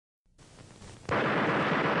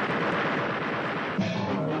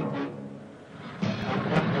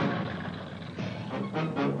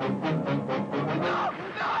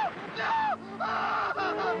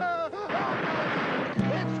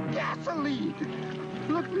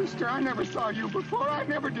Look, mister, I never saw you before. I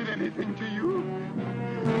never did anything to you.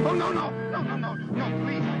 Oh, no, no, no, no, no, no,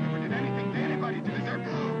 please. I never did anything to anybody to deserve...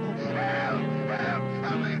 Help! Help!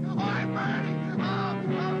 Help me! Oh, I'm burning!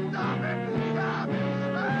 Oh, stop it! Stop it!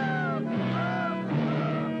 Help!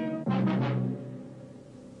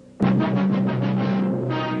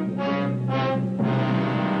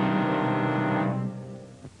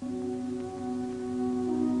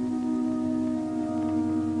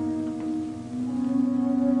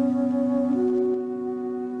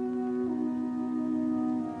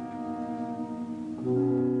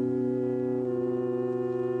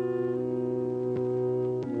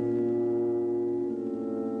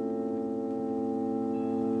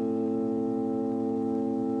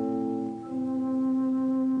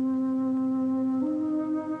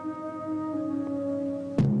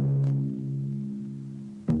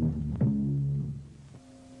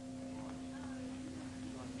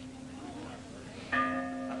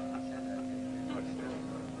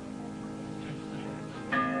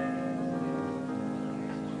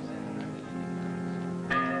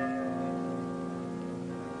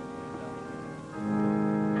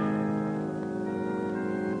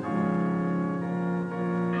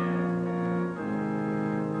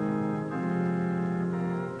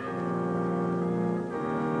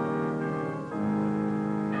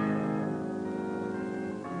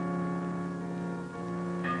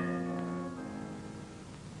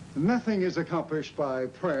 Nothing is accomplished by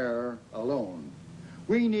prayer alone.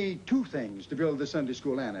 We need two things to build the Sunday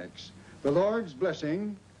school annex: the Lord's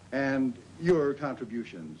blessing and your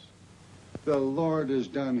contributions. The Lord has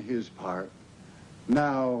done his part.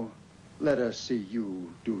 Now, let us see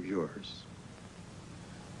you do yours.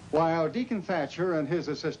 While Deacon Thatcher and his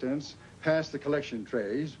assistants pass the collection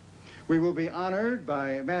trays, we will be honored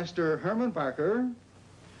by Master Herman Barker,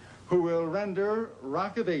 who will render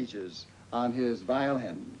Rock of Ages on his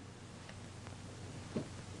violin.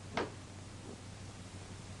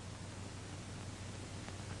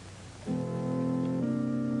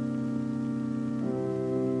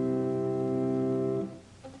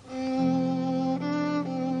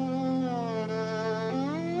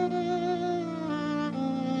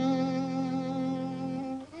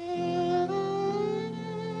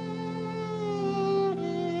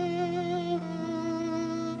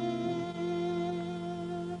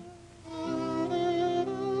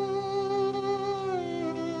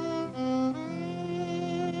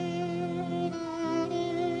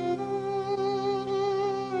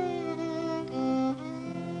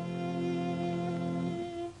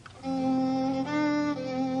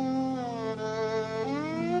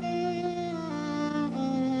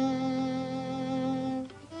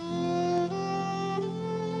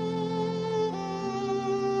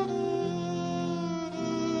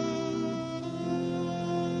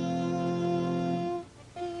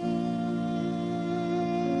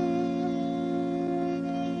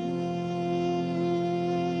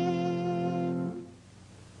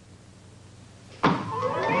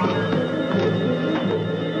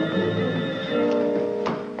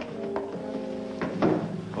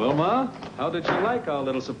 How did you like our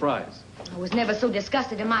little surprise? I was never so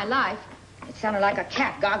disgusted in my life. It sounded like a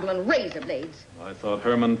cat goggling razor blades. I thought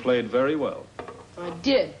Herman played very well. I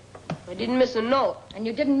did. I didn't miss a note. And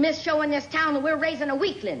you didn't miss showing this town that we're raising a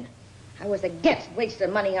weakling. I was against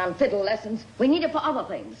wasting money on fiddle lessons. We need it for other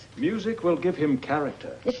things. Music will give him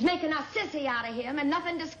character. It's making a sissy out of him, and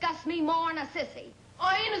nothing disgusts me more than a sissy.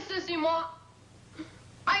 I ain't a sissy, Ma.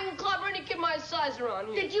 I can clobber any kid my size around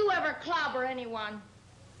here. Did you ever clobber anyone?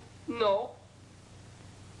 No.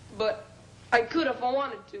 But I could if I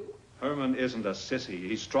wanted to. Herman isn't a sissy.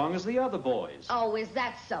 He's strong as the other boys. Oh, is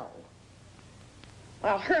that so?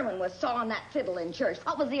 Well, Herman was sawing that fiddle in church.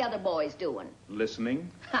 What was the other boys doing?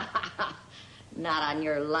 Listening. Not on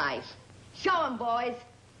your life. Show 'em, boys.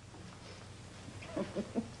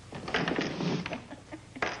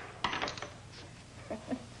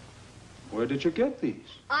 Where did you get these?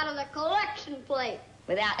 Out of the collection plate.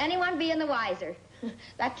 Without anyone being the wiser.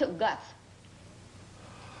 That took guts.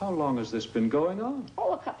 How long has this been going on?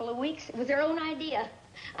 Oh, a couple of weeks. It was their own idea.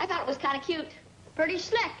 I thought it was kind of cute. Pretty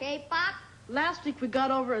slick, eh, Pop? Last week we got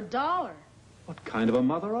over $1. What kind of a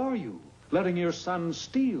mother are you? Letting your son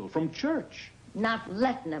steal from church? Not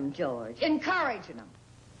letting them, George. Encouraging them.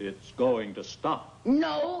 It's going to stop.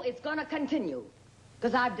 No, it's going to continue.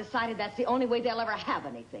 Because I've decided that's the only way they'll ever have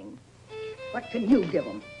anything. What can you give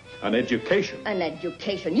them? An education. An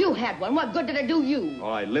education. You had one. What good did it do you? Oh,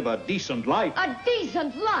 I live a decent life. A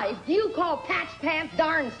decent life? Do you call patch pants,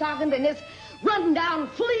 darn stockings, and this run-down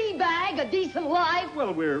flea bag a decent life?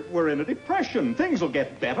 Well, we're in a depression. Things will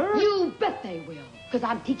get better. You bet they will. Because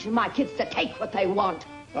I'm teaching my kids to take what they want.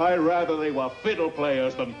 I'd rather they were fiddle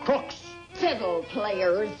players than crooks. Fiddle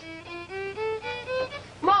players?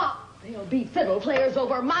 Ma! They'll be fiddle players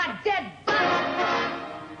over my dead body.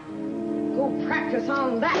 Go practice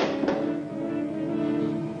on that.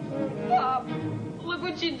 Pop, look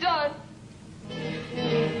what you done.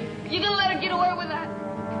 You gonna let her get away with that?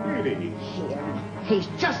 Really? Here. He's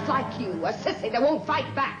just like you, a sissy that won't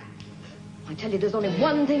fight back. I tell you, there's only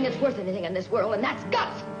one thing that's worth anything in this world, and that's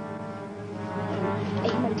guts.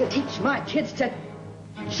 Aiming to teach my kids to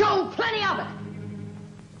show plenty of it.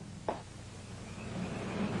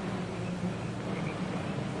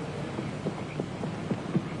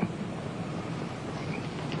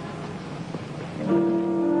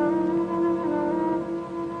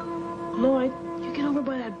 Lloyd, you get over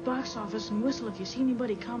by that box office and whistle if you see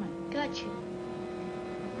anybody coming. Got you.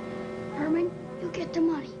 Herman, you get the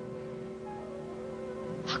money.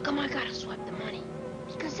 How come I gotta swipe the money?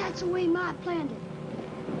 Because that's the way Ma planned it.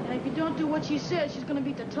 And if you don't do what she says, she's gonna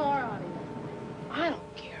beat the tar out of you. I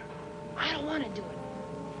don't care. I don't want to do it.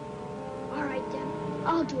 All right, then.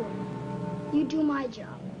 I'll do it. You do my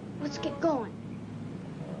job. Let's get going.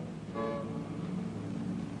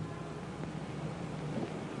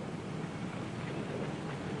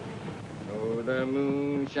 Oh, the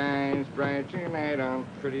moon shines bright tonight on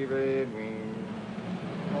pretty red wings.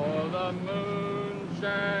 Oh, the moon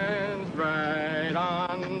shines bright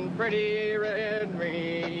on pretty red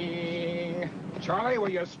wing. Charlie, will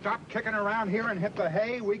you stop kicking around here and hit the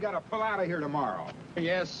hay? We gotta pull out of here tomorrow.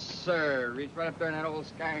 Yes, sir. Reach right up there in that old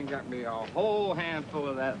sky and got me a whole handful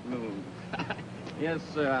of that moon. Yes,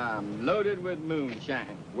 sir. I'm loaded with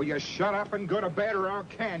moonshine. Will you shut up and go to bed, or I'll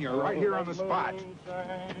can you right here on the spot?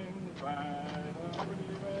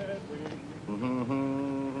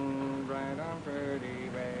 Bright on pretty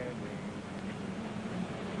red wing.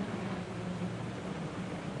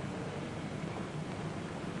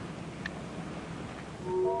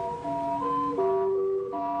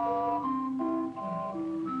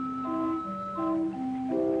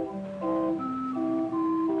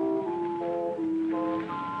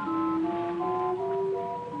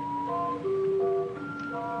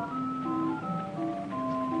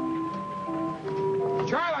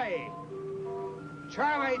 Charlie!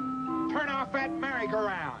 Charlie, turn off that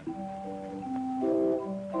merry-go-round.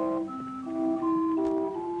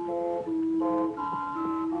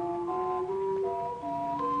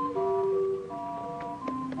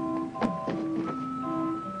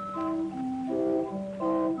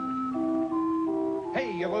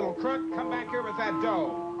 Hey, you little crook, come back here with that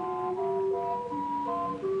dough.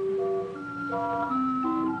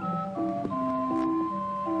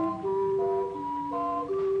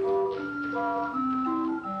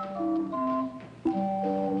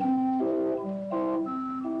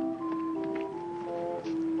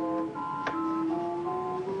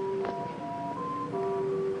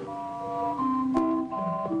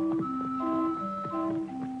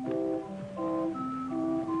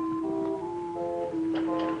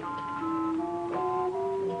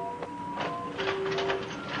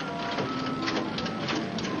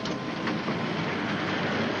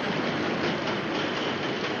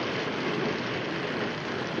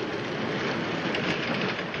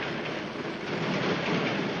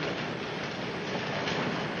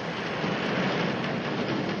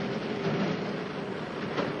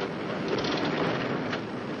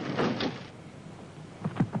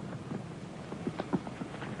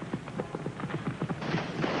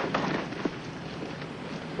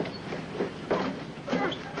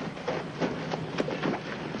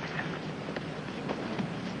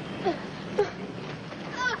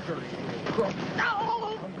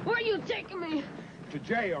 Where are you taking me? To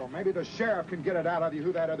jail. Maybe the sheriff can get it out of you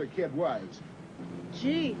who that other kid was.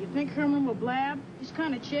 Gee, you think Herman will blab? He's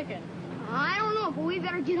kind of chicken. I don't know, but we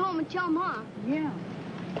better get home and tell Ma. Yeah.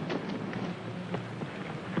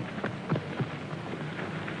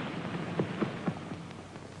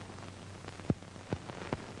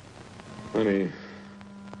 Honey,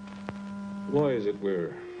 why is it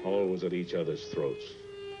we're always at each other's throats?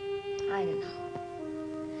 I don't know.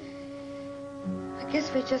 I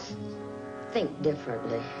guess we just think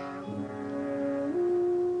differently.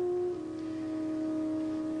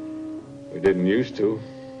 We didn't used to.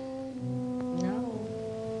 No.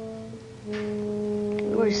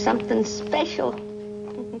 We're something special.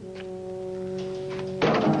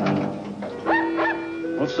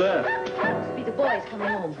 What's that? Must be the boys coming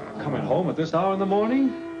home. Coming home at this hour in the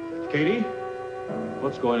morning? Katie?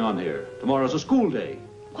 What's going on here? Tomorrow's a school day.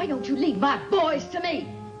 Why don't you leave my boys to me?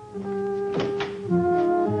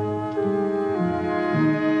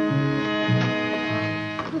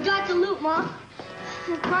 We got the loot, Ma.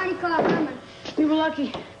 Carney caught Herman. We were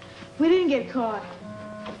lucky. We didn't get caught.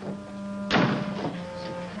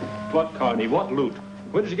 What, Carney? What loot?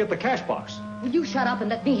 Where did you get the cash box? Will you shut up and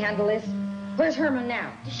let me handle this? Where's Herman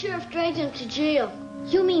now? The sheriff dragged him to jail.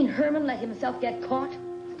 You mean Herman let himself get caught?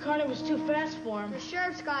 Carney was too fast for him. The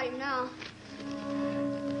sheriff's got him now.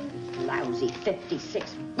 Lousy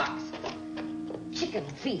 56 bucks. Chicken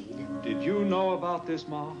feed. Did you know about this,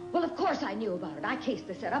 Ma? Well, of course I knew about it. I cased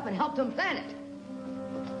the setup and helped him plan it.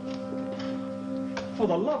 For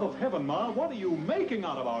the love of heaven, Ma, what are you making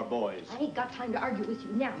out of our boys? I ain't got time to argue with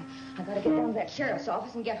you now. I gotta get down to that sheriff's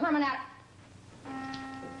office and get Herman out.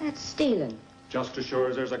 That's stealing. Just as sure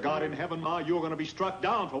as there's a God in heaven, Ma, you're going to be struck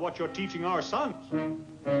down for what you're teaching our sons.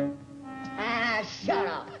 Ah, shut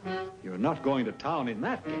up. You're not going to town in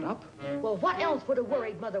that get-up. Well, what else would a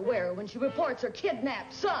worried mother wear when she reports her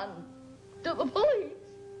kidnapped son to the police?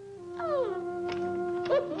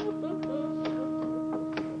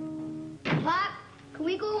 Pop, can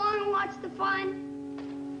we go on and watch the fun?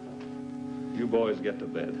 You boys get to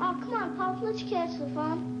bed. Oh, come on, Pop. Let's catch the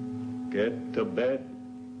fun. Get to bed.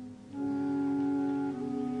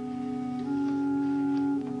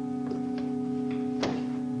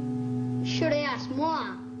 Should have asked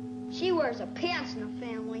Ma. She wears her pants in the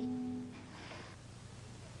family.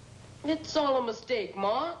 It's all a mistake,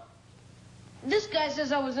 Ma. This guy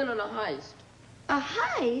says I was in on a heist. A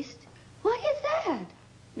heist? What is that?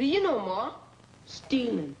 But you know, Ma,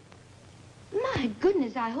 stealing. My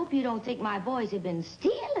goodness, I hope you don't think my boys have been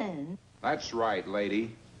stealing. That's right,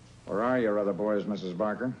 lady. Where are your other boys, Mrs.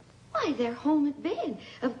 Barker? Why, they're home at bed,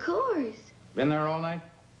 of course. Been there all night?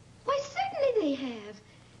 Why, certainly they have.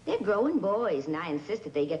 They're growing boys, and I insist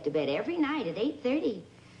that they get to bed every night at 8:30.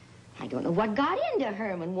 I don't know what got into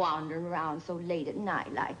Herman wandering around so late at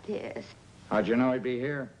night like this. How'd you know he'd be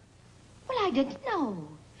here? Well, I didn't know.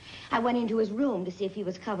 I went into his room to see if he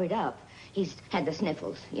was covered up. He's had the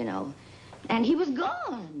sniffles, you know. And he was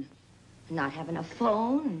gone. Not having a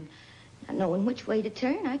phone, and not knowing which way to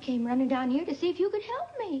turn, I came running down here to see if you could help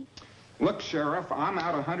me. Look, Sheriff, I'm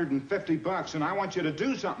out 150 bucks, and I want you to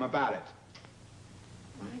do something about it.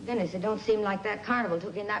 My goodness, it don't seem like that carnival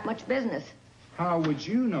took in that much business. How would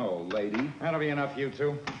you know, lady? That'll be enough, you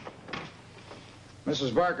two.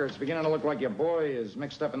 Mrs. Barker, it's beginning to look like your boy is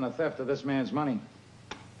mixed up in the theft of this man's money.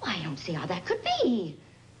 Well, I don't see how that could be.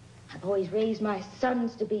 I've always raised my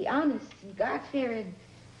sons to be honest and God-fearing.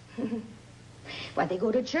 Why, they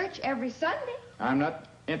go to church every Sunday. I'm not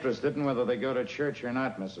interested in whether they go to church or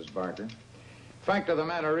not, Mrs. Barker. Fact of the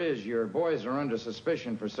matter is, your boys are under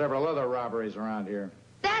suspicion for several other robberies around here.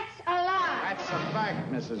 That's a lie. That's a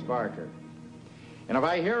fact, Mrs. Barker. And if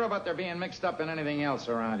I hear about their being mixed up in anything else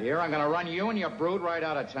around here, I'm going to run you and your brood right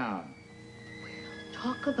out of town.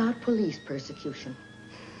 Talk about police persecution.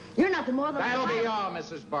 You're nothing more than... That'll be all,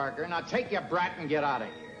 Mrs. Barker. Now take your brat and get out of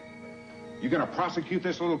here. You gonna prosecute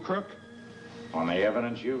this little crook? On the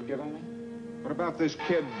evidence you've given me? What about this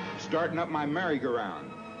kid starting up my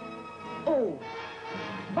merry-go-round? Oh,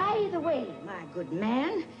 by the way, my good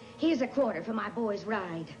man, here's a quarter for my boy's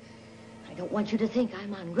ride. I don't want you to think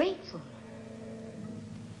I'm ungrateful.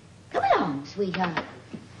 Come along, sweetheart.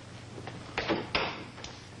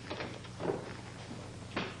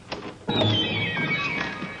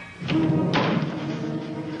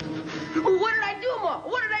 What did I do, Ma?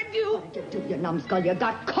 What did I do? What did you do, you numbskull? You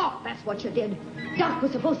got caught. That's what you did. Doc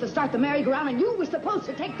was supposed to start the merry-go-round, and you were supposed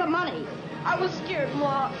to take the money. I was scared,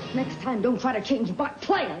 Ma. Next time, don't try to change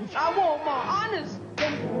plans. I won't, Ma. Honest.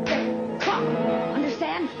 Don't get caught.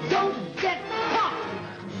 Understand? Don't get caught.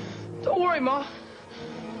 Don't worry, Ma.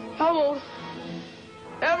 I won't.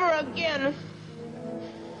 Ever again.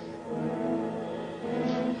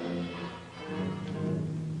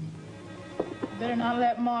 Better not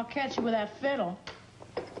let Ma catch you with that fiddle.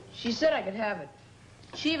 She said I could have it.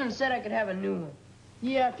 She even said I could have a new one.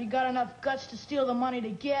 Yeah, if you got enough guts to steal the money to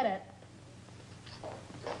get it.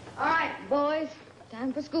 All right, boys.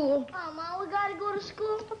 Time for school. Oh, Ma, we gotta go to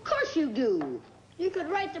school. Of course you do. You could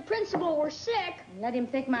write the principal we're sick. Let him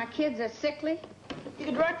think my kids are sickly. You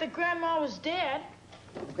could write that Grandma was dead.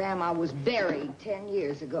 Grandma was buried 10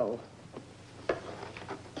 years ago.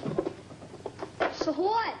 So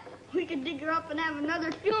what? We could dig her up and have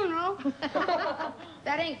another funeral.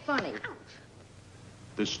 That ain't funny.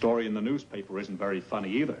 This story in the newspaper isn't very funny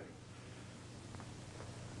either.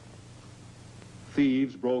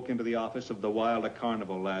 Thieves broke into the office of the Wilder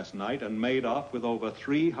Carnival last night and made off with over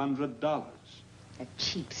 $300. A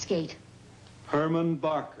cheapskate. Herman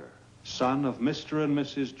Barker, son of Mr. and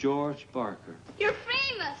Mrs. George Barker. You're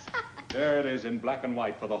famous. There it is in black and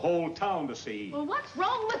white for the whole town to see. Well, what's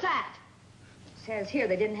wrong with that? Says here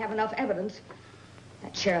they didn't have enough evidence.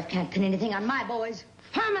 That sheriff can't pin anything on my boys.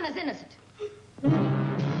 Herman is innocent.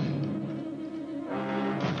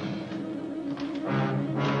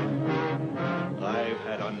 I've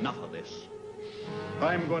had enough of this.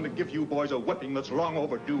 I'm going to give you boys a whipping that's long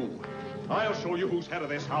overdue. I'll show you who's head of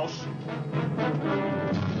this house.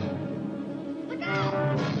 Look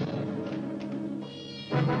out!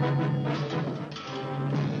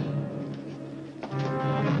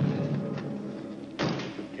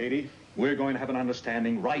 Katie, we're going to have an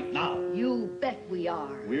understanding right now. You bet we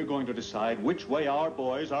are. We're going to decide which way our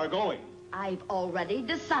boys are going. I've already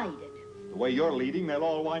decided. The way you're leading, they'll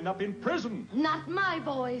all wind up in prison. Not my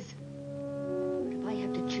boys. But if I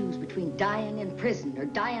have to choose between dying in prison or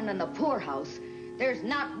dying in the poorhouse, there's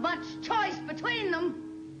not much choice between them.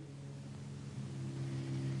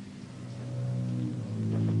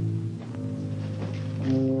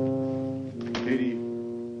 Katie,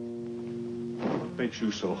 what makes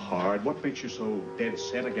you so hard? What makes you so dead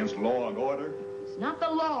set against law and order? It's not the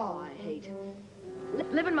law I hate.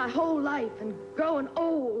 Living my whole life and growing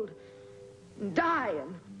old and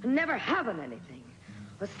dying and never having anything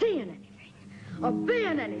or seeing anything or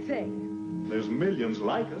being anything. There's millions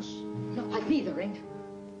like us. No, I neither ain't.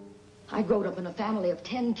 I growed up in a family of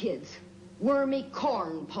 10 kids. Wormy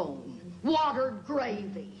corn pone, watered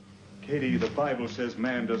gravy. Katie, the Bible says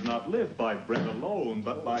man does not live by bread alone,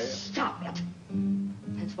 but by... Stop it.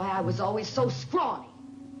 That's why I was always so scrawny.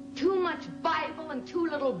 Too much Bible and too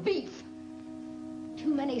little beef.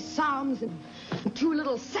 Too many Psalms and too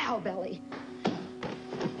little sow belly.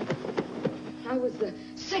 I was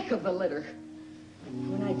sick of the litter.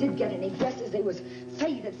 When I did get any dresses, they was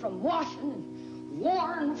faded from washing and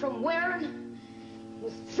worn from wearing,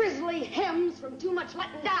 with frizzly hems from too much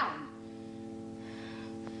letting down.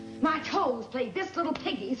 My toes played this little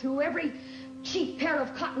piggy through every cheap pair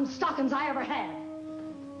of cotton stockings I ever had.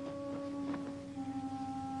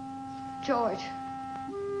 George,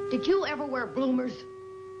 did you ever wear bloomers?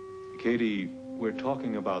 Katie, we're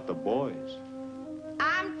talking about the boys.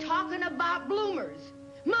 I'm talking about bloomers.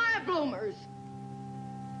 My bloomers.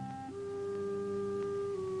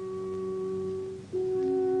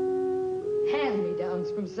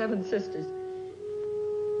 Hand-me-downs from 7 sisters.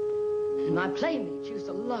 And my playmates used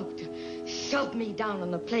to love to shove me down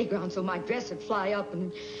on the playground so my dress would fly up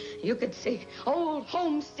and you could see old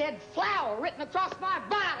homestead flower written across my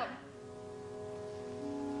bottom.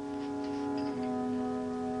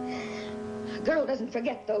 A girl doesn't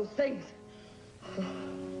forget those things.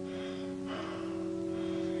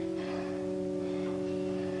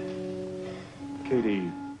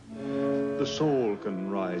 Katie, the soul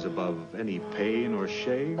can rise above any pain or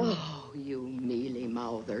shame. Oh, you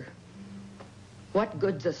mealy-mouther. What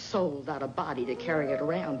good's a soul without a body to carry it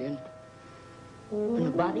around in? And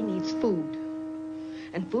the body needs food.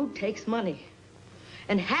 And food takes money.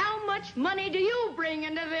 And how much money do you bring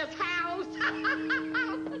into this house?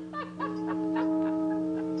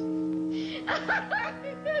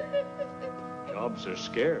 Jobs are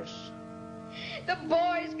scarce. The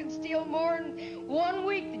boys can steal more in 1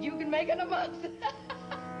 week than you can make in a month.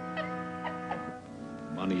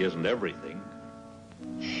 Money isn't everything.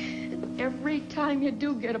 Every time you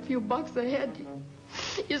do get a few bucks ahead,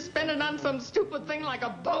 you spend it on some stupid thing like a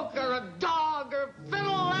book or a dog or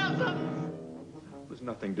fiddle lessons. There's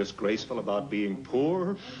nothing disgraceful about being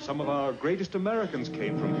poor. Some of our greatest Americans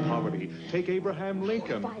came from poverty. Take Abraham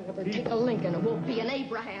Lincoln. If I ever take a Lincoln, it won't be an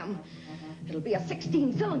Abraham. It'll be a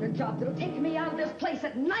 16-cylinder job that'll take me out of this place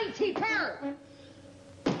at 90 per.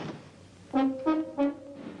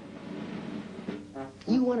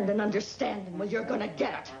 You wanted an understanding. Well, you're gonna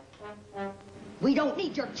get it. We don't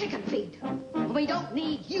need your chicken feed. We don't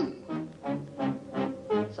need you.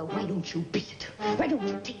 So why don't you beat it? Why don't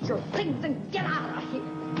you take your things and get out of here?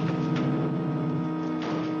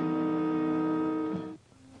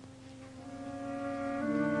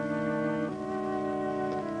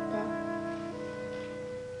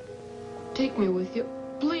 Take me with you,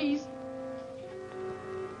 please.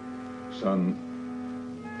 Son,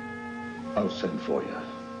 I'll send for you.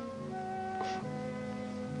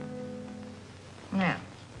 Now,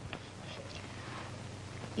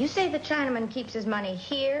 you say the Chinaman keeps his money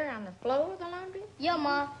here on the floor of the laundry? Yeah,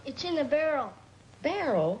 Ma. It's in the barrel.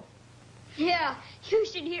 Barrel? Yeah, you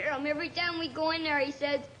should hear him. Every time we go in there, he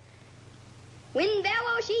says, "When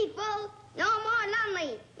bellow sheet full, no more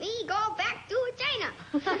lonely. Me go back to China."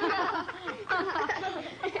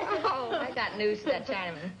 Oh, I got news for that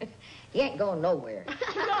Chinaman. He ain't going nowhere.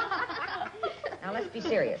 Now, let's be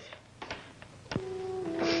serious.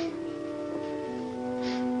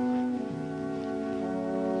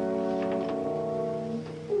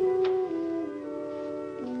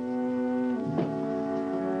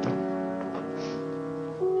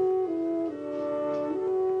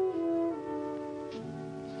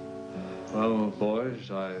 Well, boys,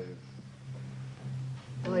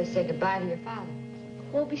 Boys, say goodbye to your father.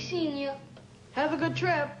 We'll be seeing you. Have a good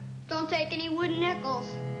trip. Don't take any wooden nickels.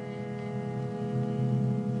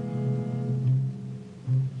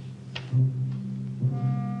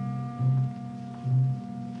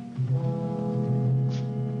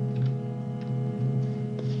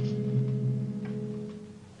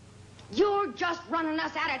 You're just running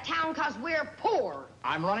us out of town because we're poor.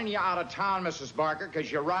 I'm running you out of town, Mrs. Barker,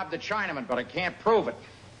 because you robbed the Chinaman, but I can't prove it.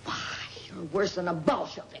 Why, you're worse than a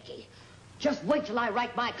Bolsheviki. Just wait till I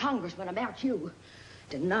write my congressman about you.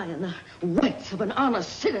 Denying the rights of an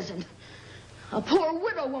honest citizen. A poor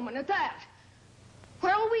widow woman at that.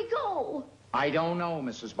 Where'll we go? I don't know,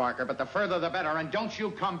 Mrs. Barker, but the further the better, and don't you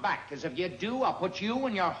come back, because if you do, I'll put you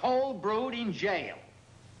and your whole brood in jail.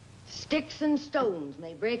 Sticks and stones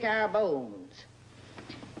may break our bones.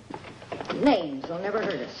 Names will never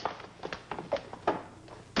hurt us.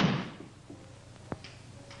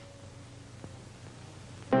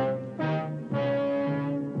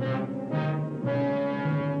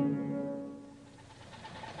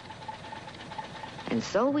 And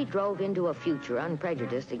so we drove into a future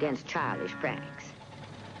unprejudiced against childish pranks.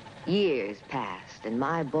 Years passed, and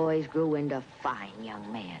my boys grew into fine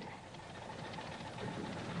young men.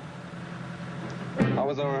 How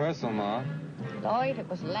was our rehearsal, Ma? Lloyd, it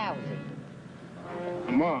was lousy.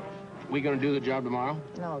 Ma, we gonna do the job tomorrow?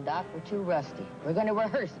 No, Doc, we're too rusty. We're going to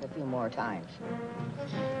rehearse it a few more times.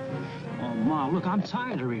 Oh, Ma, look, I'm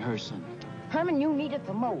tired of rehearsing. Herman, you need it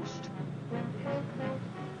the most.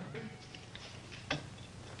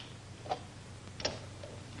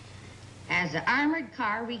 As the armored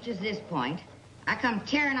car reaches this point, I come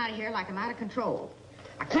tearing out of here like I'm out of control.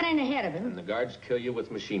 I cut in ahead of him. And the guards kill you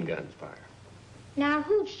with machine guns fire. Now,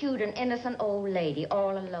 who'd shoot an innocent old lady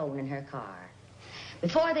all alone in her car?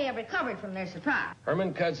 Before they have recovered from their surprise.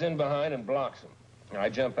 Herman cuts in behind and blocks them. I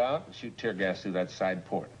jump out and shoot tear gas through that side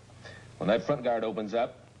port. When that front guard opens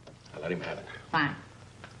up, I let him have it. Fine.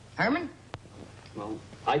 Herman? Well,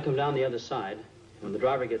 I come down the other side. When the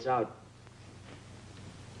driver gets out...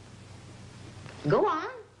 Go on.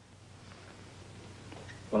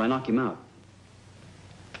 Well, I knock him out.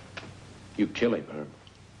 You kill him, Herman.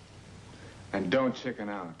 And don't chicken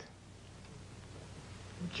out.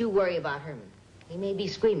 Don't you worry about Herman. He may be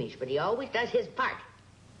squeamish, but he always does his part.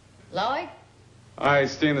 Lloyd? I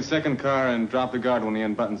stay in the second car and drop the guard when he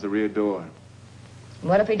unbuttons the rear door.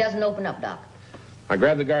 What if he doesn't open up, Doc? I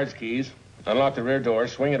grab the guard's keys, unlock the rear door,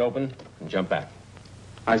 swing it open, and jump back.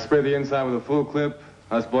 I spray the inside with a full clip.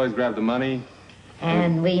 Us boys grab the money.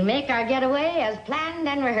 And we make our getaway as planned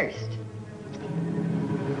and rehearsed.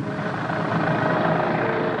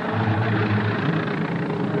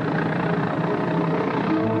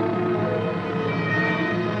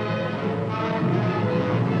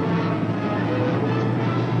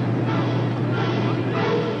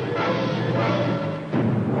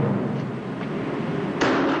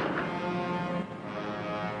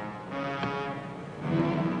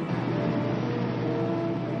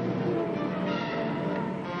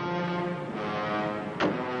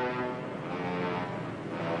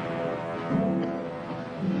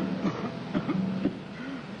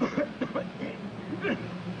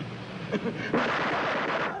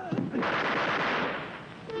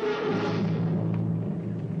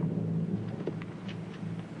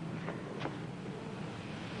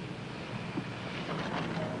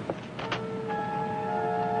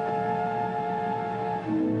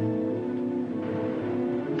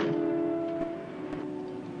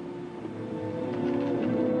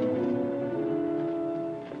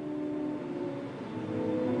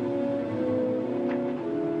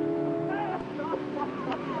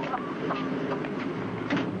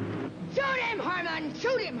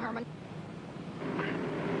 Shoot him, Herman.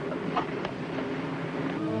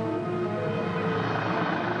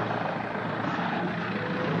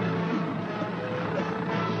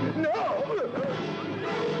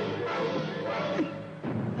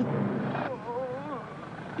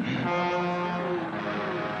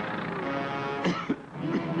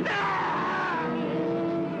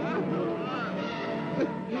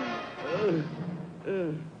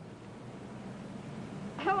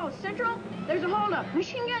 Hello, Central. There's a holdup.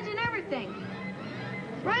 Machine guns and everything.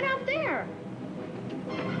 Right out there.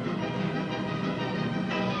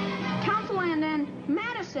 Councilland and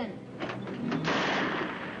Madison.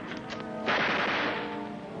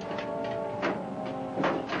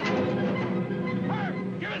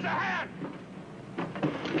 Give us a hand!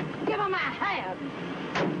 Give him a hand.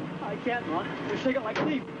 I can't, Ma. You're shaking like a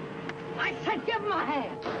leaf. I said give him a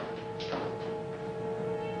hand.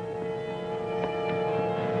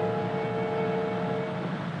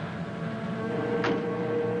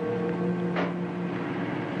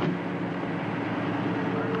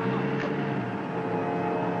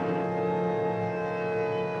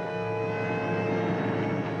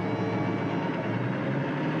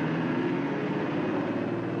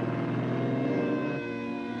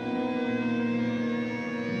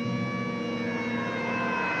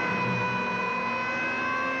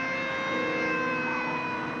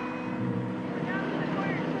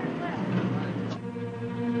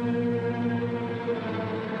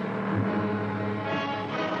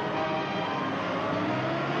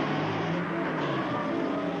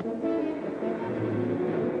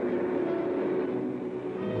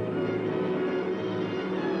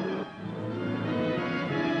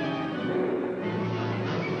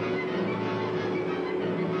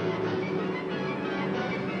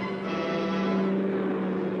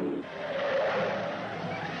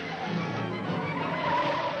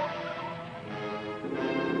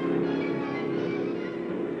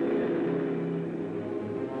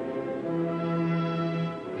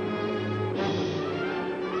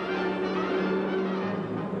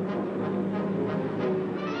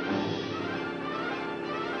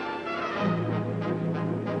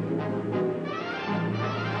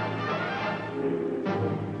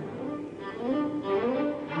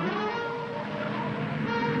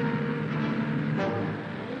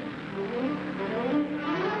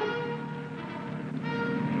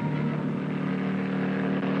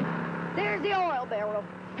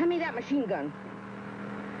 hand me that machine gun.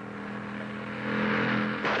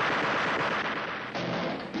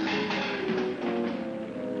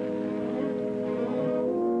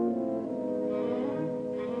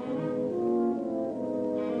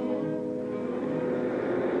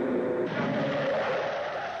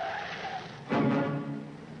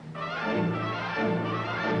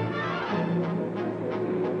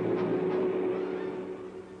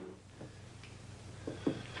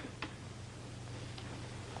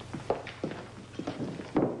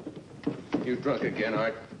 You drunk again,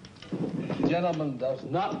 Art? Gentleman does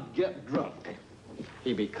not get drunk.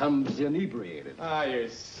 He becomes inebriated. Ah, you're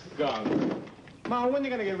skunk. Ma, when are you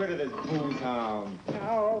gonna get rid of this booze hound?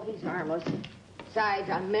 Oh, he's harmless. Besides,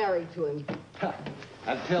 I'm married to him.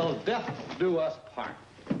 Until death do us part.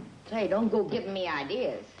 Say, don't go giving me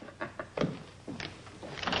ideas.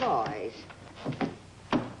 Boys.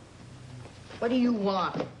 What do you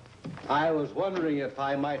want? I was wondering if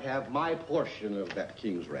I might have my portion of that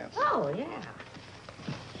king's ransom. Oh, yeah.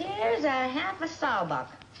 Here's a half a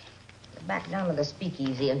sawbuck. Back down to the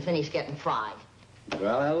speakeasy and finish getting fried.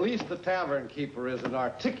 Well, at least the tavern keeper is an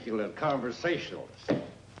articulate conversationalist.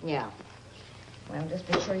 Yeah. Well, just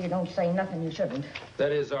be sure you don't say nothing you shouldn't.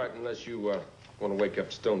 That is, Art, unless you want to wake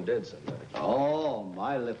up stone dead someday. Oh,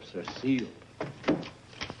 my lips are sealed.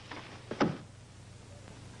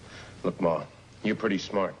 Look, Ma, you're pretty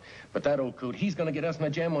smart. But that old coot, he's gonna get us in a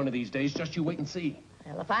jam one of these days. Just you wait and see.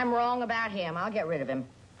 Well, if I'm wrong about him, I'll get rid of him.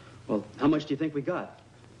 Well, how much do you think we got?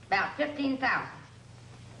 About 15,000.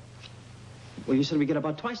 Well, you said we get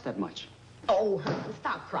about twice that much. Oh, honey,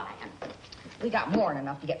 stop crying. We got more than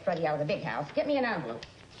enough to get Freddie out of the big house. Get me an envelope.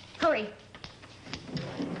 Hurry.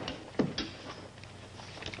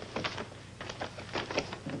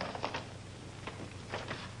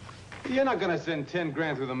 You're not gonna send 10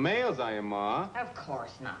 grand through the mails, are you, Ma? Of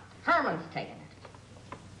course not. Herman's taking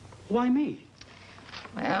it. Why me?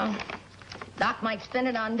 Well, Doc might spend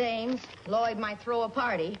it on dames. Lloyd might throw a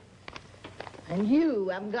party. And you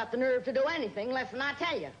haven't got the nerve to do anything less than I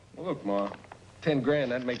tell you. Well, look, Ma, 10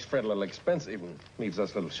 grand, that makes Fred a little expensive and leaves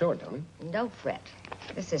us a little short, don't it? And don't fret.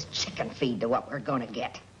 This is chicken feed to what we're gonna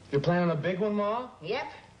get. You're planning a big one, Ma? Yep.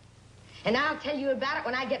 And I'll tell you about it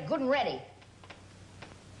when I get good and ready.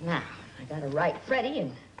 Now, I gotta write Freddie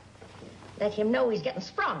and let him know he's getting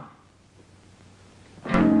sprung.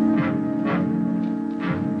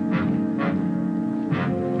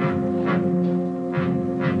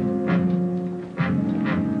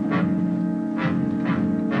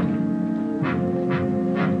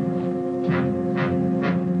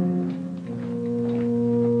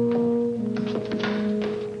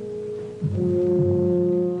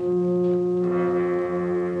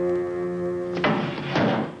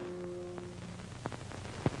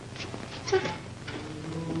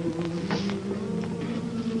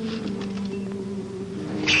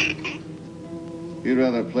 You'd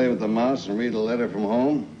rather play with the mouse and read a letter from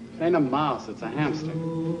home? It ain't a mouse, it's a hamster.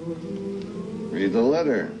 Read the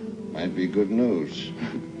letter. Might be good news.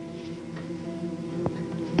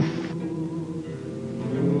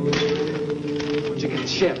 Where'd you get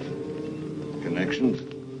shipped? Connections?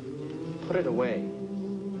 Put it away.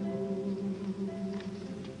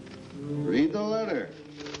 Read the letter.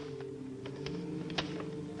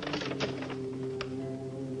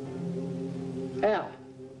 Al.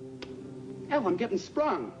 Al, I'm getting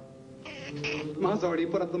sprung. Ma's already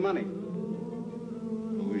put up the money.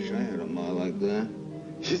 I wish I had a ma like that.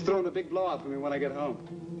 She's throwing a big blowout for me when I get home.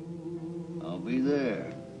 I'll be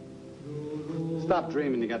there. Stop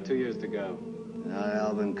dreaming, you got 2 years to go. Now,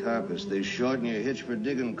 Alvin Karpis, they shorten your hitch for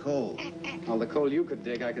digging coal. All the coal you could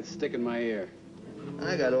dig, I could stick in my ear.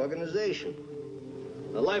 I got organization.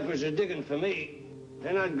 The lifers are digging for me.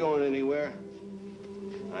 They're not going anywhere.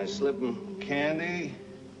 I slip them candy,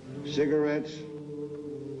 cigarettes,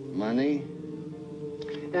 money.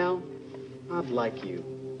 Al, I'd like you.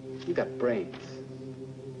 You got brains.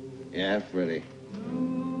 Yeah, Freddie.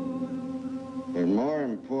 But more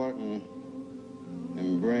important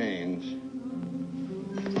than brains,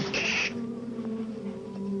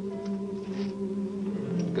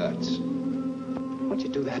 guts. What'd you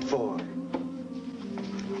do that for?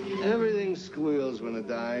 Everything squeals when it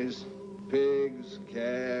dies. Pigs,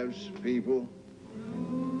 calves, people.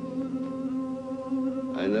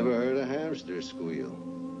 I never heard a hamster squeal.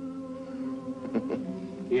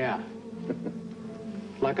 Yeah.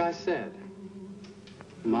 Like I said,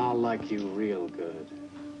 Ma'll like you real good.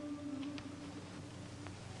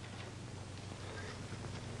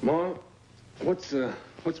 Ma, what's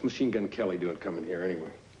Machine Gun Kelly doing coming here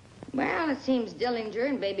anyway? Well, it seems Dillinger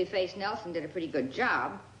and Babyface Nelson did a pretty good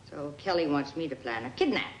job. So Kelly wants me to plan a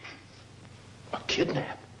kidnap. A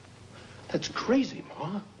kidnap? That's crazy,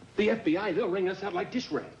 Ma. The FBI, they'll wring us out like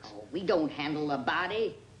dish rags. Oh, we don't handle the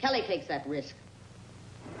body. Kelly takes that risk.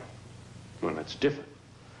 Well, that's different.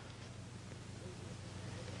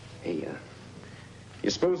 Hey, you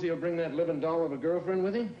suppose he'll bring that living doll of a girlfriend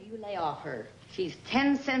with him? You lay off her. She's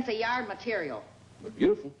 10 cents a yard material. But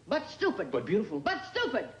beautiful. But stupid. But beautiful. But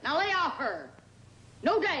stupid. Now lay off her.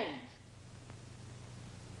 No dames.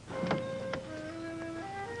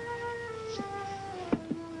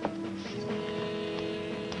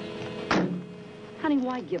 Honey,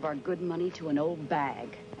 why give our good money to an old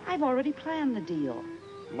bag? I've already planned the deal.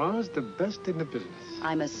 Ma's the best in the business.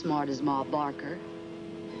 I'm as smart as Ma Barker.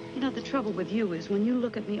 You know, the trouble with you is when you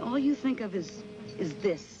look at me, all you think of is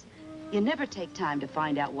this. You never take time to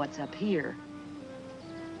find out what's up here.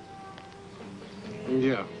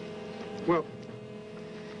 Yeah. Well,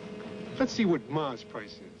 let's see what Ma's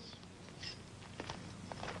price is.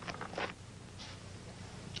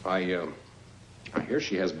 I hear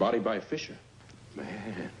she has body by Fisher.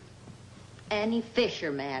 Man. Any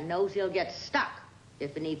fisherman knows he'll get stuck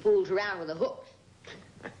if he fools around with the hooks.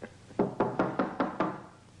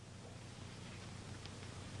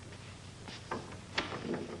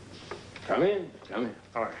 Come in. Come in.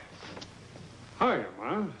 All right. Hiya,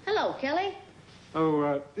 Ma. Hello, Kelly.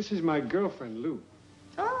 Oh, this is my girlfriend, Lou.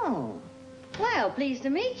 Oh. Well, pleased to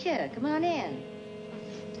meet you. Come on in.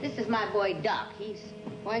 This is my boy, Doc. He's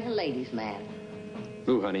quite a ladies' man.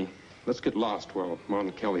 Lou, honey, let's get lost while Ma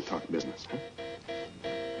and Kelly talk business, huh?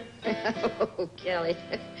 Oh, Kelly.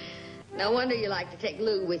 No wonder you like to take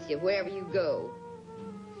Lou with you wherever you go.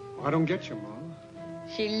 I don't get you, Ma.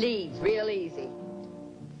 She leads real easy.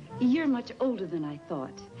 You're much older than I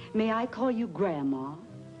thought. May I call you Grandma?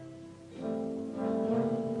 I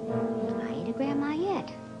ain't a grandma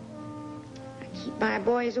yet. I keep my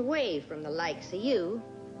boys away from the likes of you.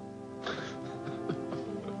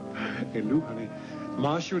 Hey, Lou, honey,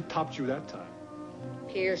 Ma sure topped you that time.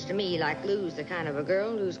 Appears to me like Lou's the kind of a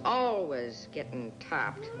girl who's always getting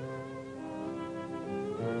topped.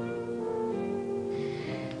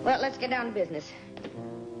 Well, let's get down to business.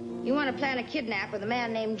 You want to plan a kidnap with a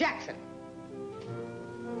man named Jackson.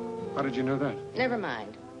 How did you know that? Never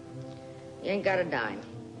mind. You ain't got a dime.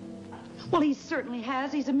 Well, he certainly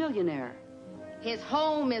has. He's a millionaire. His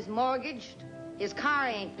home is mortgaged. His car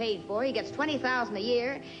ain't paid for. He gets $20,000 a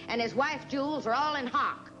year, and his wife's jewels are all in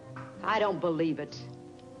hock. I don't believe it.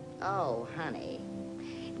 Oh, honey.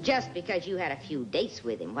 Just because you had a few dates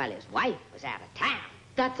with him while his wife was out of town.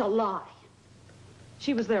 That's a lie.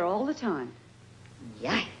 She was there all the time.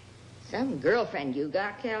 Yeah. Some girlfriend you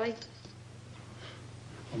got, Kelly?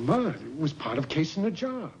 Well, Ma, it was part of casing the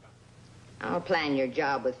job. I'll plan your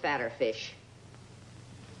job with fatter fish.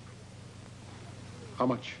 How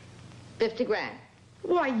much? 50 grand.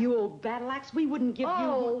 Why, you old battle axe, we wouldn't give you...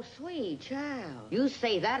 Oh, sweet child. You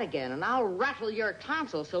say that again, and I'll rattle your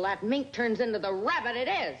tonsils till that mink turns into the rabbit it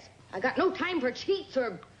is. I got no time for cheats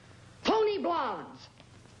or phony blondes.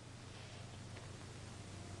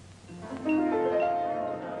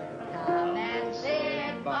 Come and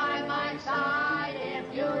sit by my side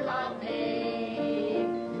if you love me.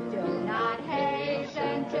 Do not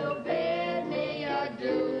hasten to bid me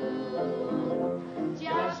adieu.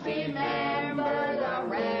 Just remember the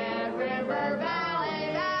Red River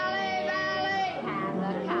Valley, Valley, Valley, and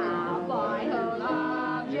the cowboy who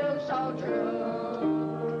loved you so true.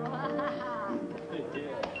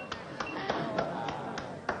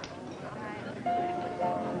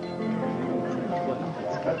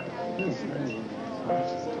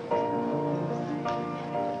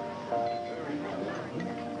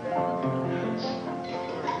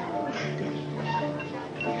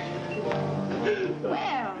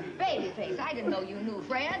 Well, babyface, I didn't know you knew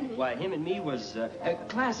Fred. Why, him and me was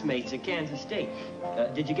classmates at Kansas State.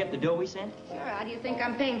 Did you get the dough we sent? Sure, how do you think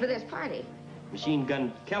I'm paying for this party? Machine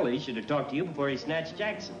Gun Kelly should have talked to you before he snatched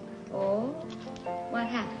Jackson. Oh? What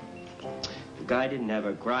happened? The guy didn't have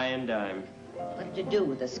a crying dime. What did you do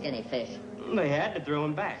with the skinny fish? They had to throw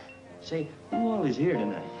him back. Say, who all is here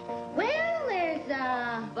tonight? Well, there's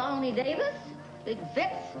Bonnie Davis, Big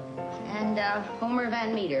Fitz, and Homer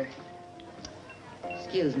Van Meter.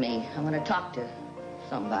 Excuse me, I want to talk to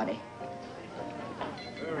somebody.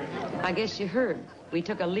 I guess you heard. We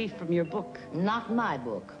took a leaf from your book. Not my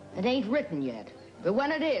book. It ain't written yet. But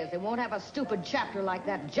when it is, it won't have a stupid chapter like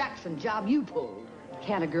that Jackson job you pulled.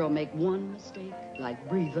 Can't a girl make one mistake? Like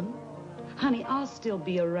breathing? Honey, I'll still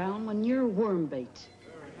be around when you're worm bait.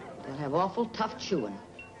 They'll have awful tough chewing.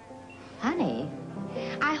 Honey,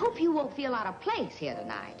 I hope you won't feel out of place here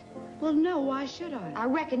tonight. Well, no, why should I? I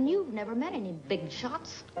reckon you've never met any big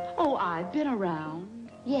shots. Oh, I've been around.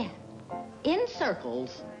 Yeah, in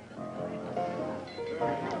circles.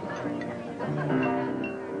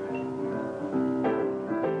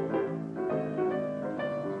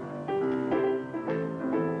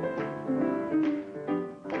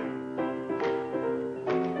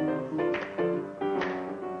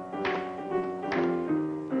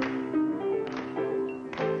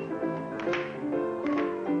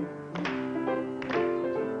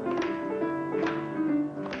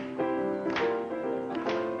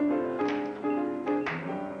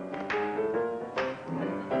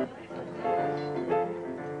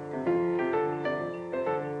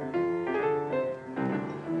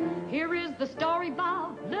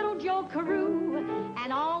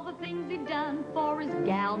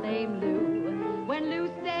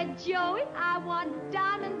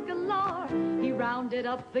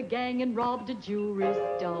 Up the gang and robbed a jewelry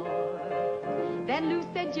store. Then Lou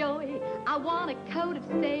said, Joey, I want a coat of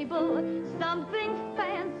sable, something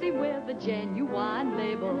fancy with a genuine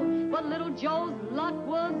label. But little Joe's luck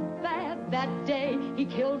was bad that day. He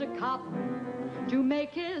killed a cop to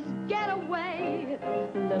make his getaway.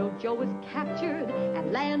 Little Joe was captured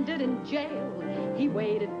and landed in jail. He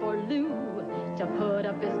waited for Lou to put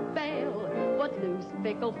up his bail. But Lou's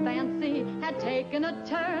fickle fancy had taken a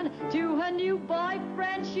turn. To her new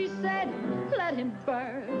boyfriend she said, let him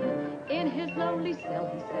burn. In his lonely cell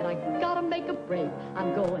he said, I gotta make a break.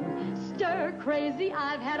 I'm going stir crazy.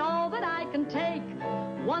 I've had all that I can take.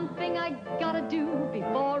 One thing I gotta do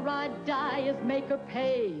before I die is make her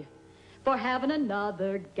pay for having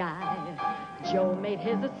another guy. Joe made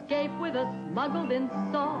his escape with a smuggled-in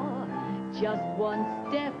saw, just one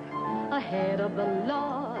step ahead of the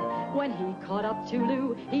law. When he caught up to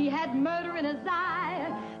Lou, he had murder in his eye.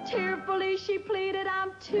 Tearfully she pleaded,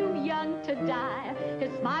 I'm too young to die. His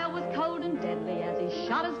smile was cold and deadly as he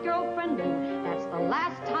shot his girlfriend Lou. That's the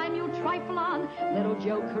last time you'll trifle on little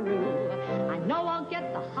Joe Carew. I know I'll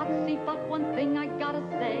get the hot seat, but one thing I gotta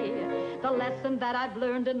say, the lesson that I've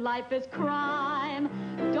learned in life is crime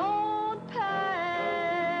don't pay.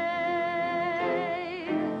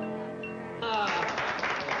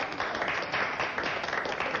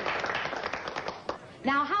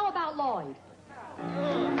 Now, how about Lloyd?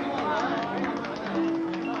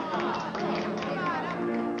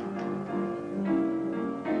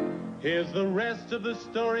 Here's the rest of the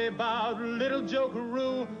story about little Joe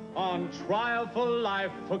Carew on trial for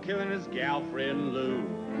life for killing his gal friend Lou.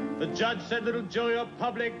 The judge said, little Joe, you're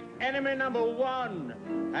public enemy number one,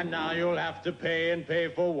 and now you'll have to pay and pay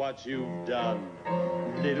for what you've done.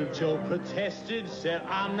 Little Joe protested, said,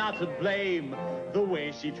 I'm not to blame. The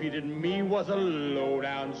way she treated me was a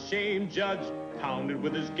low-down shame. Judge pounded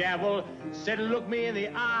with his gavel, said, look me in the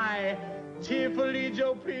eye. Tearfully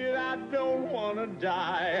Joe pleaded, I don't want to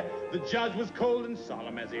die. The judge was cold and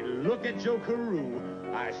solemn as he looked at Joe Carew.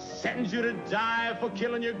 I sentence you to die for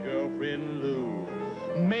killing your girlfriend Lou.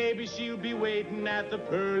 Maybe she'll be waiting at the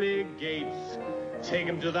pearly gates. Take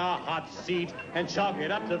him to the hot seat and chalk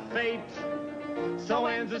it up to fate. So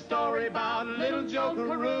ends the story about little Joe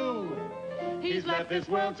Carew. He's left this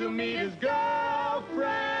world to meet his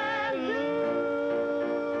girlfriend Lou.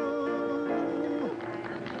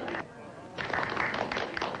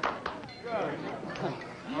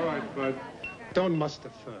 All right, Bud. Don't muss the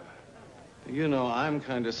fur. You know, I'm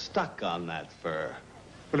kind of stuck on that fur.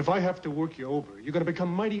 But if I have to work you over, you're going to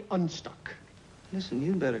become mighty unstuck. Listen,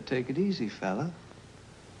 you'd better take it easy, fella.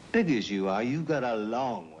 Big as you are, you've got a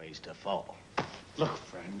long ways to fall. Look,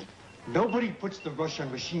 friend, nobody puts the rush on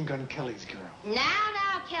Machine Gun Kelly's girl.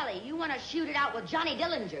 Now, Kelly, you want to shoot it out with Johnny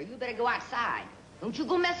Dillinger. You better go outside. Don't you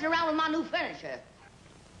go messing around with my new furniture.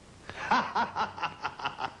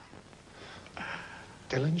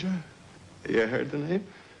 Dillinger? You heard the name?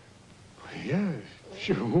 Yeah,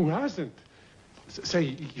 sure. Who hasn't?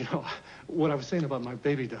 Say, you know, what I was saying about my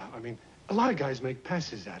baby doll, I mean, a lot of guys make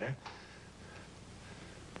passes at her.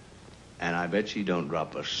 And I bet she don't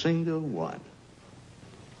drop a single one.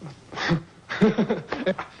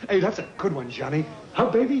 Hey, that's a good one, Johnny. Huh,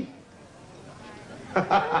 baby? Well,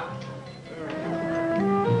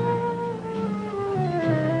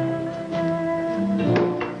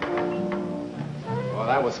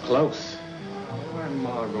 that was close. Why am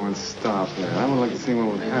I going to stop there? I would like to see what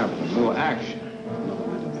would happen. A little action.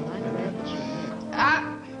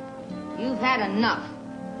 You've had enough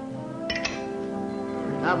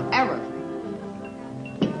of everything.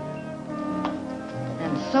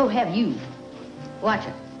 And so have you. Watch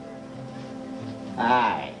it.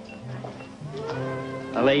 Aye.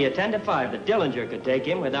 I'll lay you 10 to 5 that Dillinger could take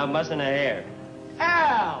him without mussing a hair.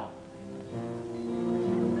 Al!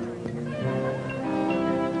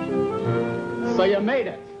 So you made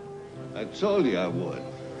it. I told you I would.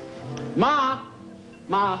 Ma!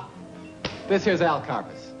 Ma, this here's Al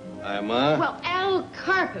Karpis. Hi, Ma. Well, Al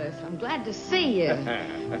Karpis, I'm glad to see you.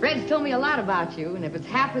 Fred's told me a lot about you, and if it's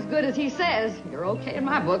half as good as he says, you're okay in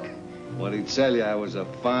my book. What'd he tell you? I was a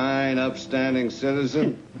fine, upstanding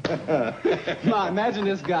citizen? Ma, imagine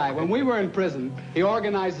this guy. When we were in prison, he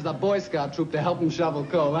organizes a Boy Scout troop to help him shovel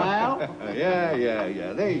coal, huh, Al?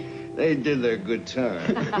 Yeah. They did their good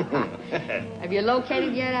time. Have you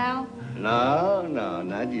located yet, Al? No,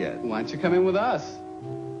 not yet. Why don't you come in with us?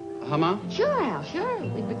 Huh, Ma? Sure, Al, sure.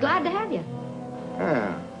 We'd be glad to have you.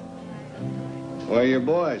 Huh. Where are your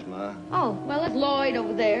boys, Ma? Oh, well, it's Lloyd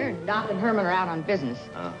over there, and Doc and Herman are out on business.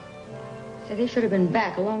 Oh. Said they should have been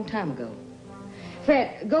back a long time ago.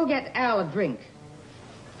 Fred, go get Al a drink.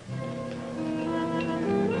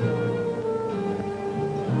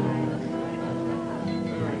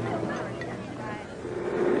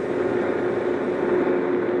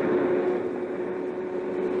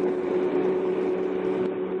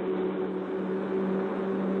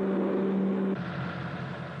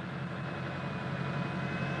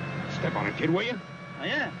 Step on it, kid, will you? Oh,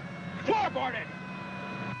 yeah. Floorboard it!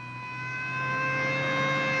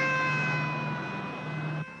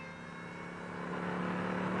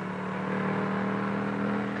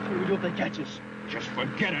 What do we do if they catch us? Just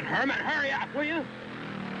forget it, Herman. Hurry up, will you?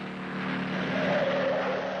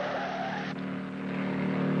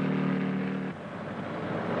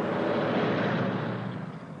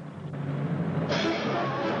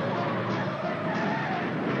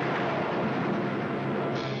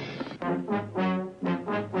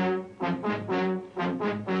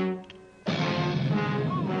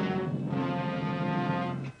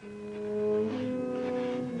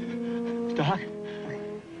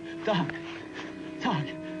 Doc.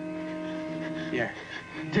 Yeah.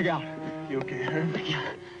 Dig out. You okay, Herb?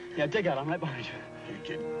 Yeah, dig out. I'm right behind you. Here,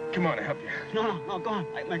 kid. Come on, I'll help you. No, go on.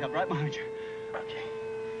 Make up right behind you. Okay.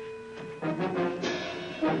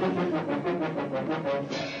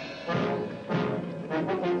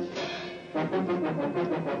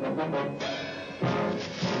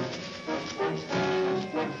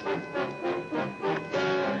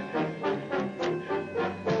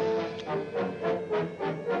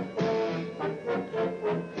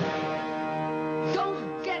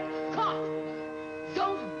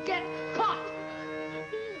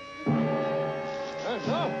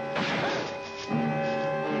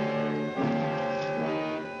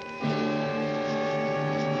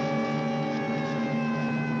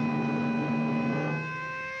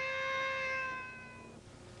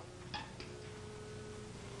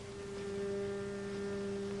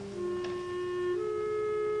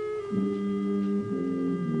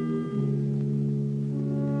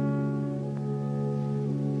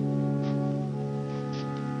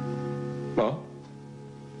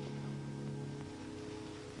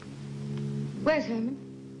 Where's Herman?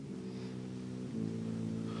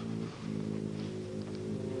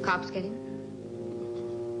 Cops get him?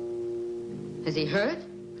 Is he hurt?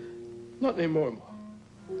 Not anymore, Ma.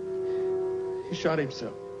 He shot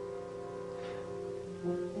himself.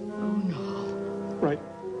 Oh, no.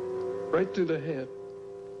 Right through the head.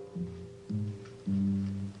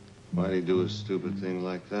 Why'd he do a stupid thing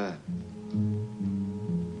like that?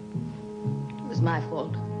 It was my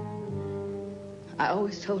fault. I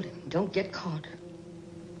always told him, don't get caught.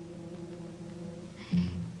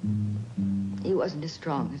 He wasn't as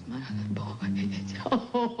strong as my other boy.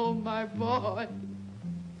 Oh, my boy.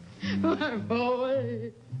 My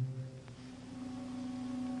boy.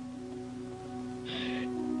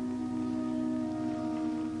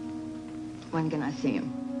 When can I see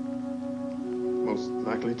him? Most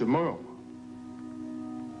likely tomorrow.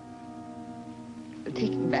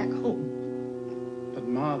 Take him back home. But,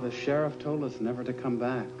 Ma, the sheriff told us never to come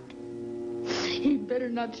back. He better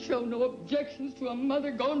not show no objections to a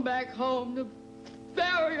mother going back home to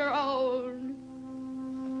bury her own.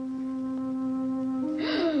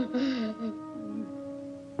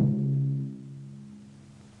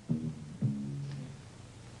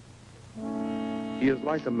 He is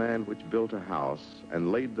like a man which built a house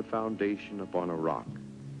and laid the foundation upon a rock.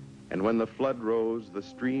 And when the flood rose, the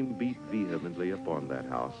stream beat vehemently upon that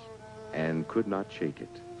house and could not shake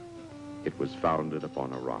it. It was founded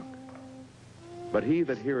upon a rock. But he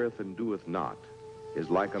that heareth and doeth not is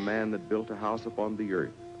like a man that built a house upon the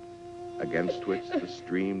earth, against which the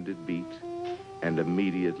stream did beat, and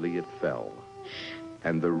immediately it fell.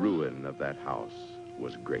 And the ruin of that house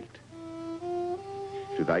was great.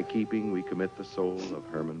 To thy keeping we commit the soul of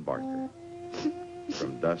Herman Barker.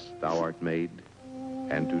 From dust thou art made,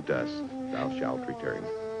 and to dust thou shalt return.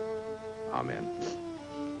 Amen.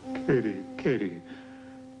 Katie,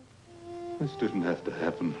 this didn't have to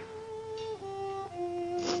happen.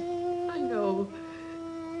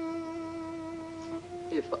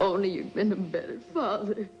 If only you'd been a better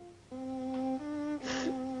father.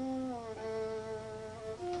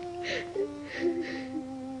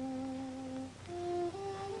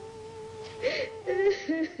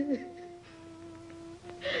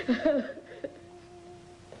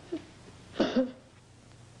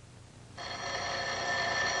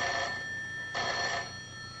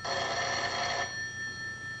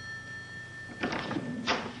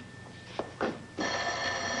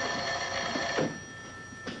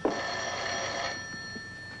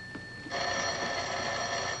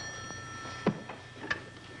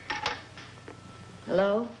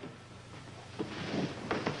 Hello?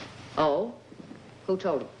 Oh? Who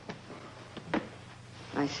told you?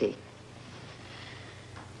 I see.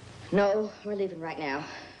 No, we're leaving right now.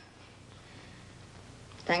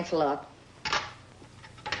 Thanks a lot.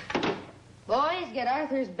 Boys, get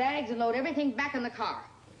Arthur's bags and load everything back in the car.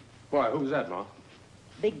 Why, who's that, Ma?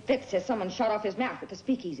 Big Vic says someone shot off his mouth at the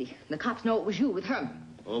speakeasy. The cops know it was you with Herman.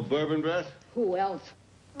 Old bourbon breath? Who else?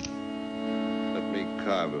 Let me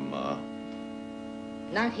carve him, Ma.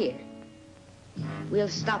 Not here. We'll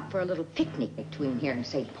stop for a little picnic between here and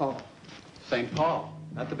St. Paul. St. Paul?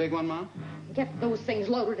 That the big one, Ma? Get those things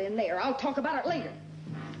loaded in there. I'll talk about it later.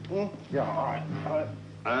 Yeah, all right. All right.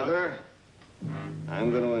 Arthur,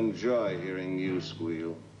 I'm going to enjoy hearing you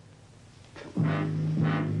squeal. Come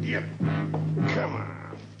on. Yep. Come on.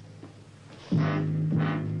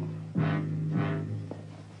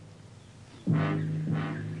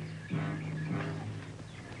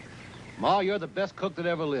 Ma, you're the best cook that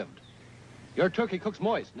ever lived. Your turkey cooks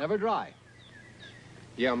moist, never dry.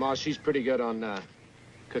 Yeah, Ma, she's pretty good on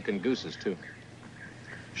cooking gooses, too.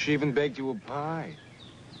 She even baked you a pie.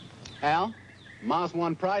 Al, Ma's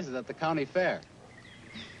won prizes at the county fair.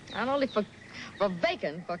 Not only for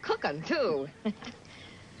bacon, for cooking, too.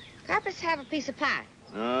 Karpis, have a piece of pie.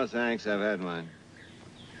 No, thanks. I've had mine.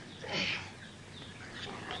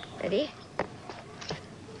 Ready?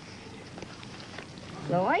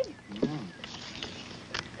 Lloyd?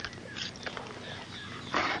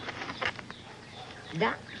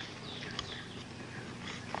 Doc?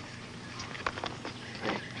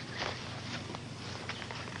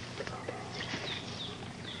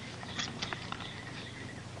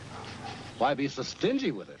 Why be so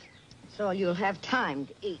stingy with it? So you'll have time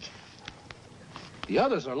to eat. The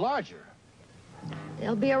others are larger.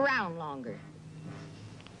 They'll be around longer.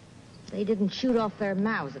 They didn't shoot off their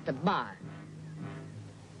mouths at the bar.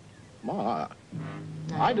 Ma,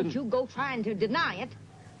 Now, I don't didn't... you go trying to deny it.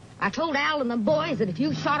 I told Al and the boys that if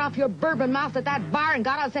you shot off your bourbon mouth at that bar and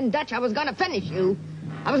got us in Dutch, I was going to finish you.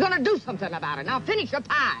 I was going to do something about it. Now finish your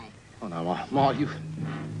pie. Oh, now, Ma, you...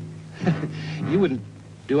 you wouldn't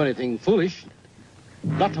do anything foolish.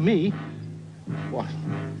 Not to me. What?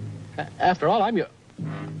 After all, I'm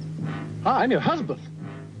your husband.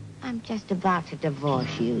 I'm just about to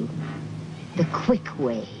divorce you. The quick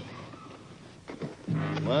way.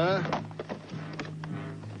 Ma?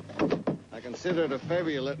 I consider it a favor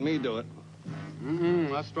you let me do it.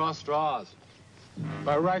 Let's draw straws.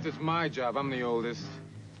 By right, it's my job. I'm the oldest.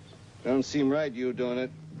 Don't seem right you doing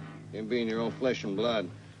it. Him being your own flesh and blood.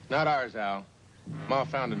 Not ours, Al. Ma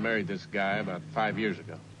found and married this guy about 5 years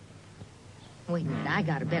ago. Wait a minute, I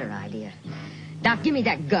got a better idea. Doc, give me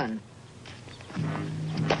that gun.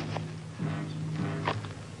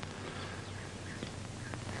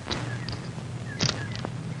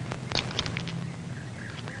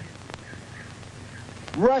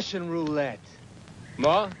 Russian roulette.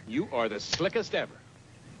 Ma, you are the slickest ever.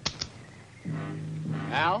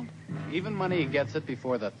 Al, even money gets it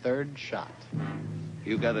before the third shot.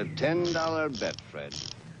 You got a $10 bet, Fred.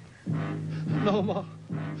 No, Ma.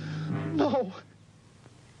 No.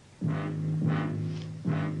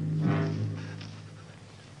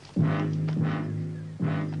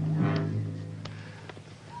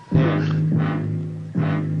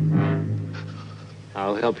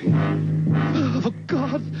 I'll help you. Oh,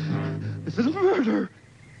 God. This is murder.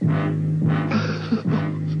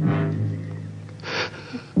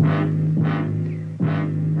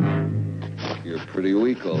 You're pretty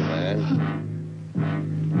weak, old man.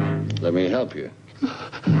 Let me help you.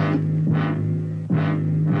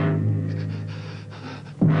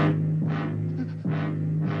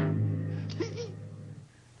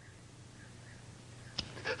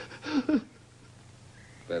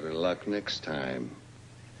 Better luck next time.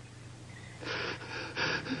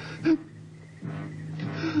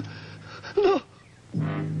 No.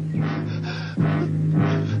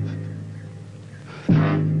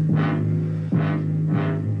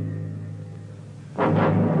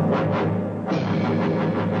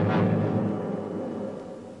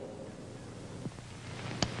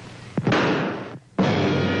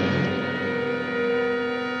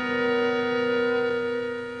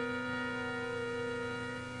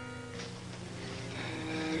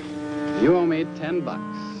 made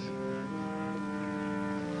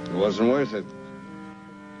 $10. It wasn't worth it.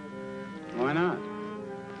 Why not?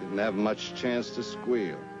 Didn't have much chance to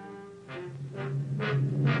squeal.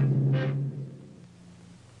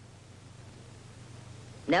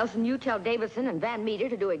 Nelson, you tell Davidson and Van Meter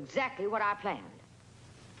to do exactly what I planned.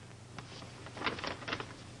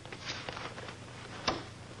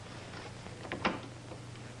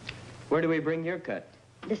 Where do we bring your cut?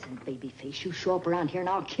 Listen, babyface, you show up around here and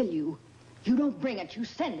I'll kill you. You don't bring it, you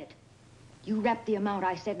send it. You wrap the amount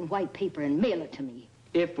I said in white paper and mail it to me.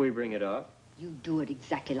 If we bring it off. You do it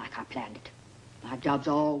exactly like I planned it. My jobs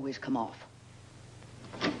always come off.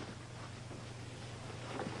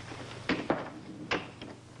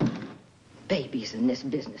 Babies in this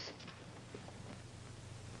business.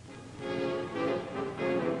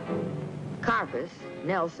 Karpis,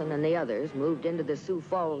 Nelson, and the others moved into the Sioux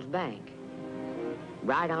Falls Bank.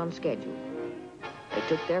 Right on schedule. They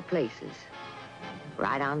took their places.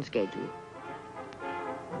 Right on schedule.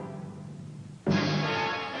 The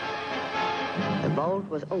vault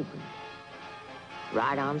was open.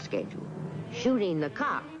 Right on schedule. Shooting the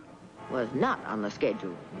cop was not on the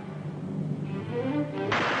schedule.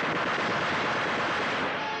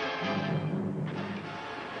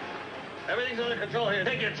 Everything's under control here.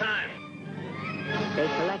 Take your time. They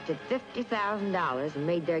collected $50,000 and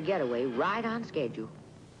made their getaway right on schedule.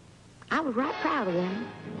 I was right proud of them.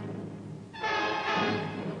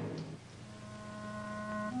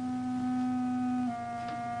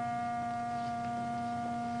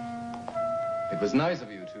 It was nice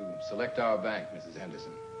of you to select our bank, Mrs.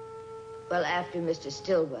 Henderson. Well, after Mr.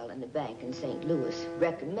 Stillwell in the bank in St. Louis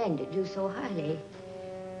recommended you so highly,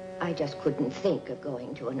 I just couldn't think of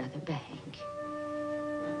going to another bank.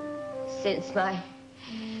 Since my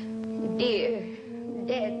dear,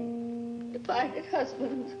 dead, departed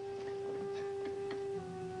husband.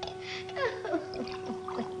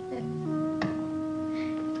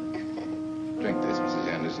 Drink this, Mrs.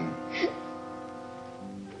 Henderson.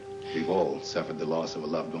 We've all suffered the loss of a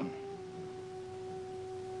loved one.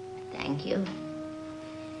 Thank you.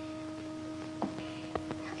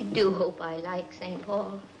 I do hope I like St.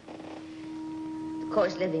 Paul. Of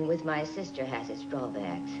course, living with my sister has its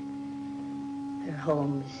drawbacks. Her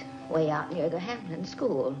home is way out near the Hamlin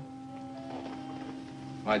School.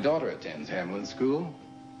 My daughter attends Hamlin School.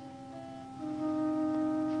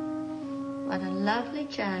 What a lovely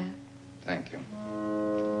child. Thank you.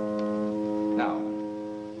 Now,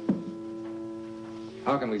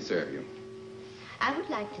 how can we serve you? I would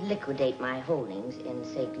like to liquidate my holdings in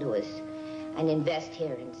St. Louis and invest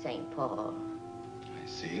here in St. Paul. I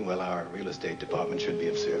see. Well, our real estate department should be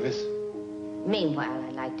of service. Meanwhile,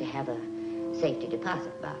 I'd like to have a safety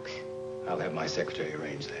deposit box. I'll have my secretary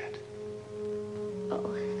arrange that.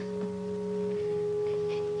 Oh.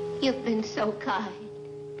 You've been so kind.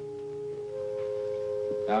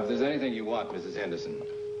 Now, if there's anything you want, Mrs. Henderson,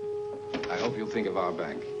 I hope you'll think of our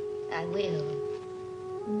bank. I will.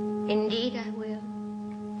 Indeed, I will.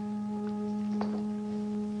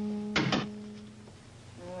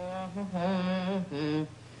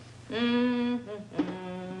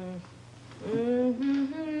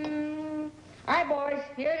 All right, boys,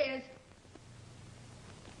 here it is.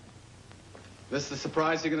 This the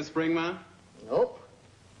surprise you're gonna spring, Ma? Nope.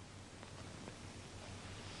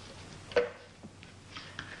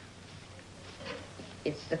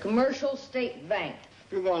 It's the Commercial State Bank.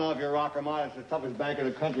 You're going off your rocker, Ma. It's the toughest bank in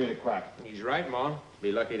the country to crack. He's right, Ma.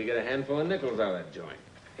 Be lucky to get a handful of nickels out of that joint.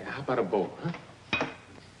 Yeah, how about a bowl, huh?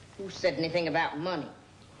 Who said anything about money?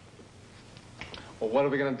 Well, what are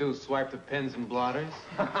we gonna do? Swipe the pens and blotters?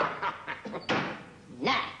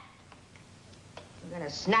 Nah. We're gonna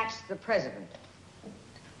snatch the president.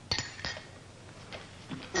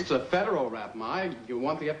 It's a federal rap, Ma. You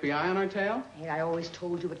want the FBI on our tail? Ain't I always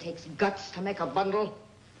told you it takes guts to make a bundle?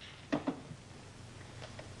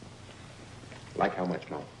 Like how much,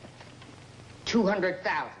 Ma?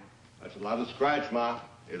 200,000. That's a lot of scratch, Ma.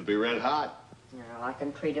 It'll be red hot. Now, I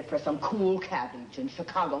can trade it for some cool cabbage in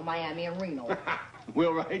Chicago, Miami, and Reno.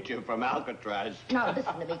 We'll write you from Alcatraz. Now,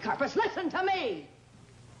 listen to me, Karpis. Listen to me.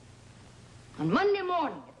 On Monday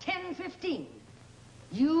morning at 10:15,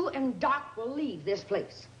 you and Doc will leave this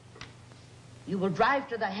place. You will drive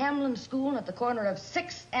to the Hamlin School at the corner of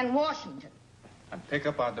 6th and Washington. And pick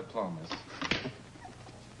up our diplomas.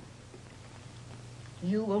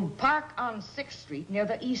 You will park on 6th Street near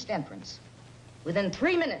the east entrance. Within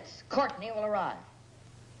 3 minutes, Courtney will arrive.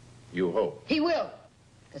 You hope. He will.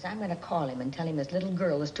 Because I'm going to call him and tell him his little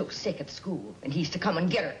girl is took sick at school, and he's to come and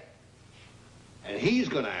get her. And he's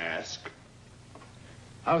gonna ask.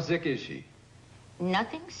 How sick is she?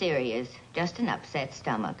 Nothing serious, just an upset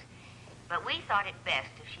stomach. but we thought it best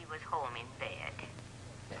if she was home in bed.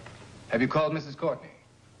 Have you called Mrs. Courtney?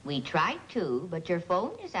 We tried to, but your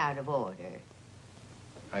phone is out of order.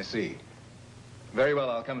 I see. Very well,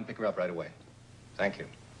 I'll come and pick her up right away. Thank you.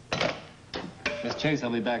 Miss Chase, I'll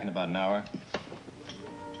be back in about an hour.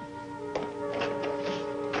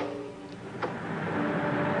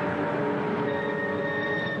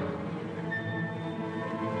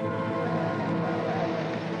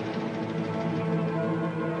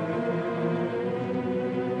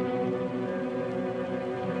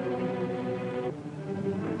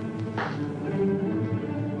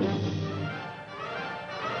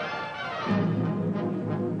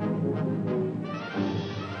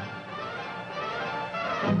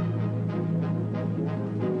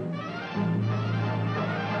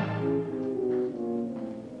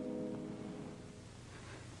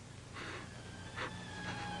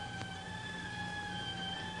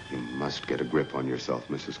 Get a grip on yourself,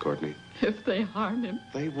 Mrs. Courtney. If they harm him.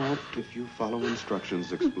 They won't if you follow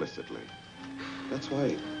instructions explicitly. That's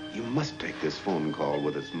why you must take this phone call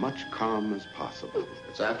with as much calm as possible.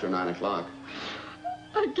 It's after 9 o'clock.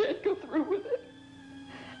 I can't go through with it.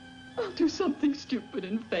 I'll do something stupid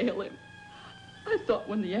and fail him. I thought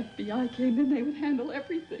when the FBI came in, they would handle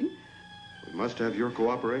everything. We must have your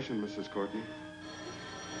cooperation, Mrs. Courtney.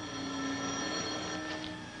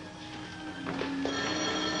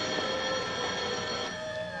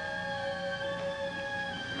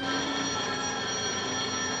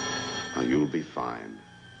 You'll be fine.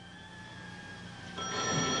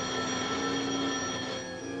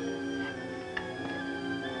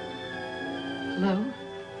 Hello?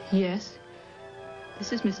 Yes?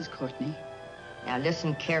 This is Mrs. Courtney. Now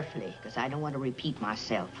listen carefully, because I don't want to repeat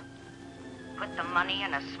myself. Put the money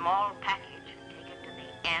in a small package and take it to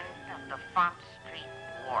the end of the Font Street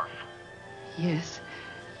wharf. Yes.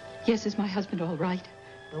 Yes, is my husband all right?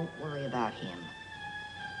 Don't worry about him.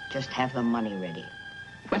 Just have the money ready.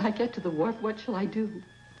 When I get to the wharf, what shall I do?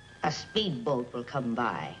 A speedboat will come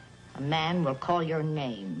by. A man will call your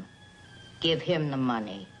name. Give him the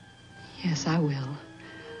money. Yes, I will.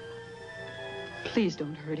 Please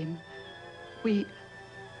don't hurt him.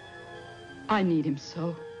 I need him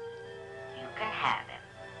so. You can have him.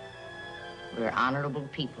 We're honorable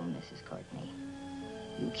people, Mrs. Courtney.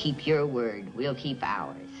 You keep your word, we'll keep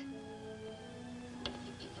ours.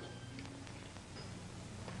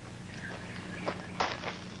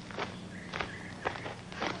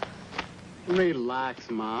 Relax,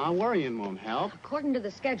 Ma. Worrying won't help. According to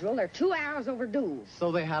the schedule, they're 2 hours overdue.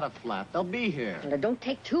 So they had a flat. They'll be here. And it don't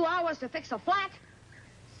take 2 hours to fix a flat.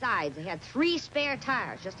 Besides, they had 3 spare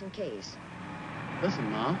tires, just in case.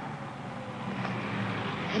 Listen, Ma.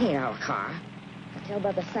 That ain't our car. I tell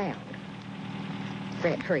by the sound.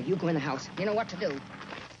 Fred, hurry. You go in the house. You know what to do.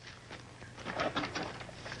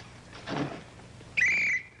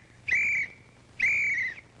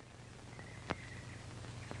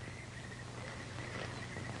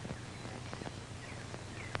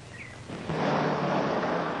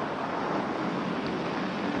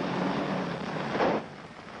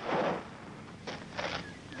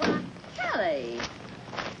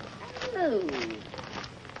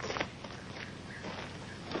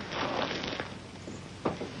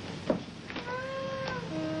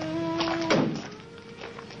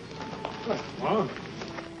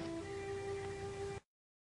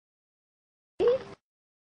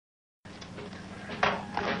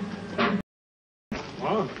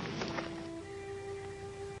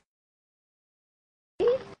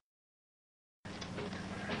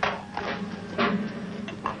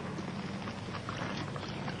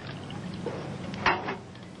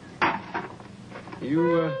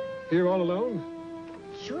 You, here all alone?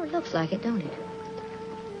 Sure looks like it, don't it?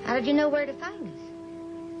 How did you know where to find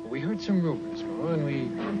us? We heard some rumors, Ma, and we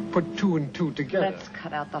put 2 and 2 together. Let's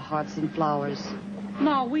cut out the hearts and flowers.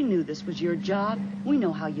 No, we knew this was your job. We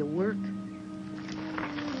know how you work.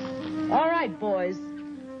 All right, boys.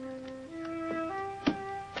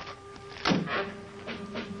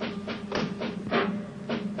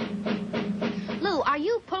 Lou, are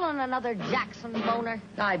you pulling another Jackson boner?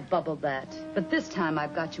 I bubbled that. But this time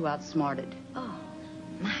I've got you outsmarted. Oh,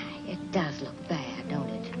 my, it does look bad, don't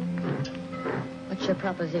it? What's your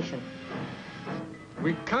proposition?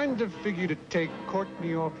 We kind of figured to take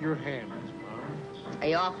Courtney off your hands, Ma. Are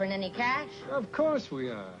you offering any cash? Of course we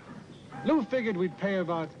are. Lou figured we'd pay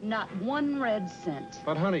about... Not 1 red cent.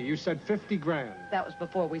 But, honey, you said 50 grand. That was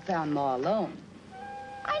before we found Ma alone.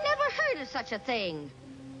 I never heard of such a thing.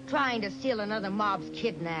 Trying to steal another mob's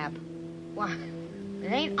kidnap. Why,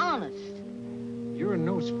 it ain't honest. You're in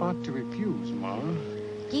no spot to refuse, Ma.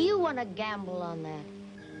 Do you want to gamble on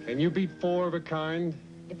that? Can you beat 4 of a kind?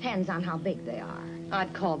 Depends on how big they are.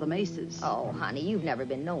 I'd call them aces. Oh, honey, you've never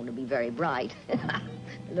been known to be very bright. They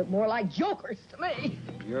look more like jokers to me.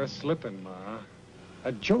 You're slipping, Ma.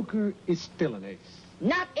 A joker is still an ace.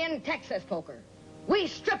 Not in Texas poker. We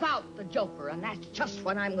strip out the joker, and that's just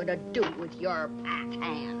what I'm going to do with your pack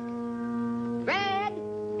hand. Fred?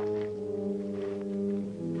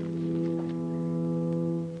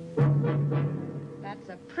 That's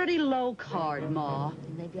a pretty low card, Ma.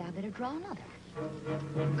 Maybe I better draw another.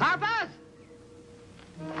 Karpis!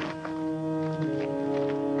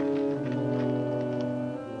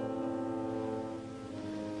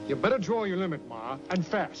 You better draw your limit, Ma, and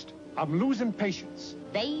fast. I'm losing patience.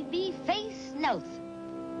 Baby face notes.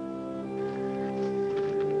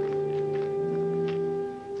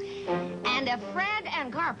 And if Fred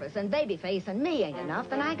and Karpis and Babyface and me ain't enough,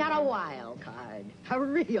 then I got a wild card. A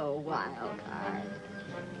real wild card.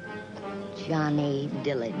 Johnny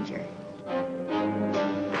Dillinger.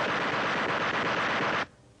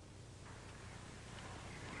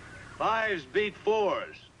 Fives beat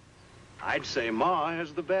fours. I'd say Ma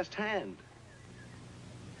has the best hand.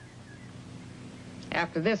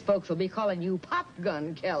 After this, folks will be calling you Pop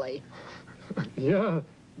Gun Kelly. Yeah,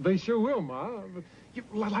 they sure will, Ma. But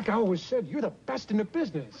like I always said, you're the best in the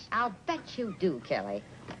business. I'll bet you do, Kelly.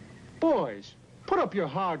 Boys, put up your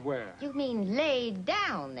hardware. You mean lay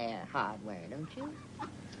down their hardware, don't you?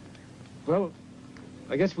 Well,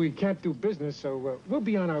 I guess we can't do business, so we'll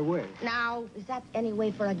be on our way. Now, is that any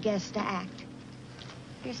way for a guest to act?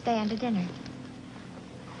 You're staying to dinner.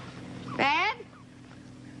 Fred?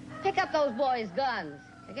 Pick up those boys' guns.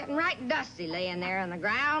 They're getting right dusty laying there on the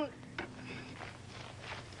ground.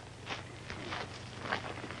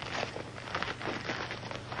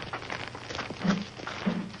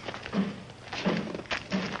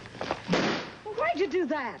 Well, why'd you do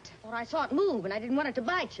that? Well, I saw it move, and I didn't want it to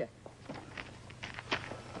bite you.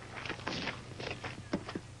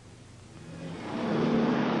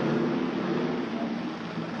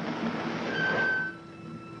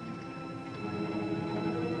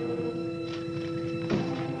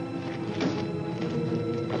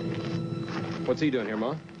 What's he doing here,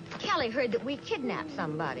 Ma? Kelly heard that we kidnapped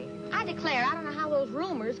somebody. I declare, I don't know how those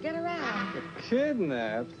rumors get around.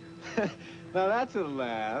 Kidnapped? Now that's a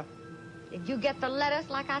laugh. Did you get the lettuce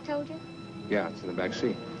like I told you? Yeah, it's in the back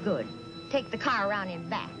seat. Good. Take the car around in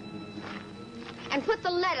back. And put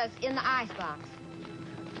the lettuce in the icebox.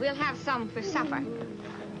 We'll have some for supper.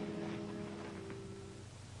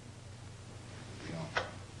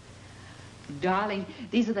 Darling,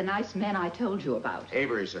 these are the nice men I told you about.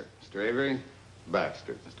 Avery, sir. Mr. Avery?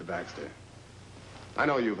 Baxter. Mr. Baxter. I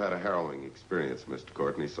know you've had a harrowing experience, Mr.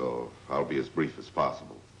 Courtney, so I'll be as brief as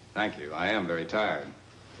possible. Thank you. I am very tired.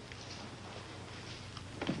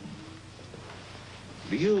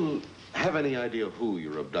 Do you have any idea who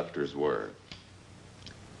your abductors were?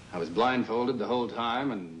 I was blindfolded the whole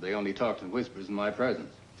time, and they only talked in whispers in my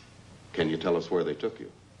presence. Can you tell us where they took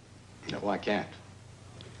you? No, I can't.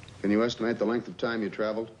 Can you estimate the length of time you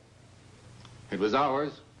traveled? It was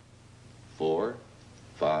hours. 4,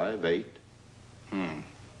 5, 8?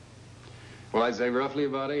 Well, I'd say roughly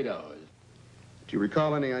about 8 hours. Do you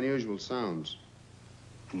recall any unusual sounds?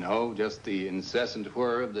 No, just the incessant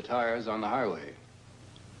whir of the tires on the highway.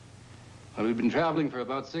 When we'd been traveling for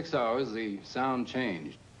about 6 hours, the sound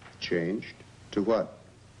changed. Changed? To what?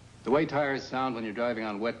 The way tires sound when you're driving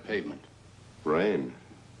on wet pavement. Rain.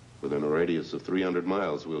 Within a radius of 300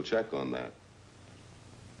 miles, we'll check on that.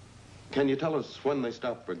 Can you tell us when they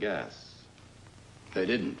stopped for gas? They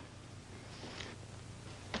didn't.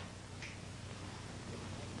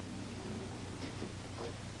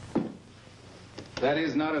 That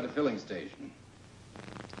is not at a filling station.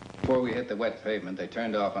 Before we hit the wet pavement, they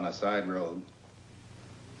turned off on a side road,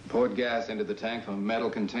 poured gas into the tank from a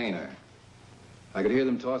metal container. I could hear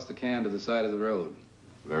them toss the can to the side of the road.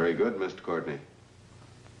 Very good, Mr. Courtney.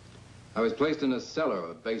 I was placed in a cellar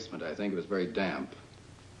or a basement. I think it was very damp.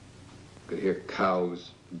 Could hear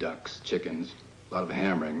cows, ducks, chickens, a lot of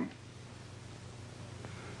hammering.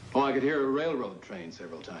 Oh, I could hear a railroad train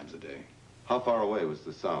several times a day. How far away was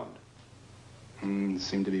the sound? It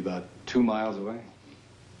seemed to be about 2 miles away.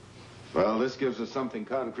 Well, this gives us something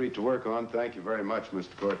concrete to work on. Thank you very much,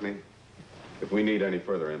 Mr. Courtney. If we need any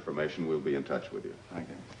further information, we'll be in touch with you. Thank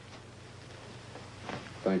you.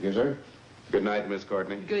 Thank you, sir. Good night, Miss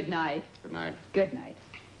Courtney. Good night. Good night. Good night.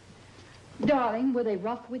 Darling, were they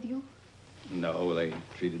rough with you? No, they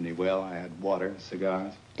treated me well. I had water,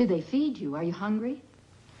 cigars. Did they feed you? Are you hungry?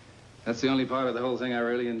 That's the only part of the whole thing I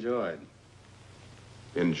really enjoyed.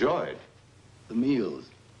 Enjoyed? The meals.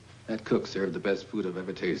 That cook served the best food I've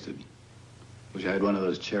ever tasted. Wish I had one of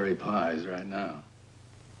those cherry pies right now.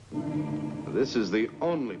 This is the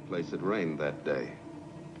only place it rained that day.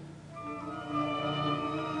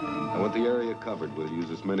 And with the area covered, we'll use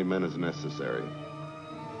as many men as necessary.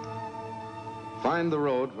 Find the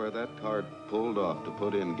road where that car pulled off to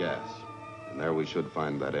put in gas. And there we should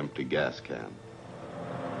find that empty gas can.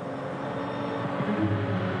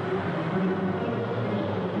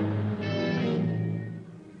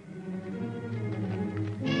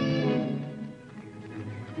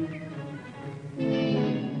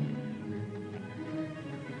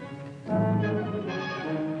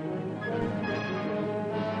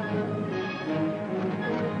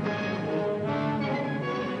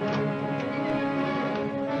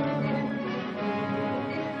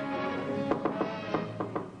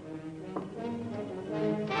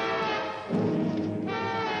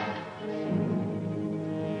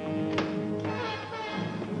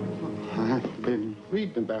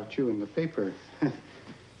 About you in the paper. Yeah,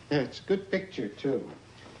 it's a good picture, too.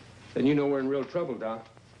 Then you know we're in real trouble, Doc.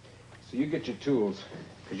 So you get your tools,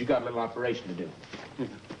 because you got a little operation to do. Yeah.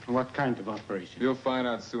 What kind of operation? You'll find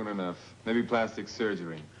out soon enough. Maybe plastic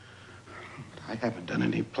surgery. I haven't done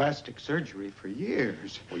any plastic surgery for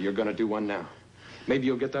years. Well, you're going to do one now. Maybe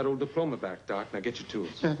you'll get that old diploma back, Doc. Now get your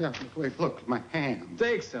tools. Wait, look, my hand.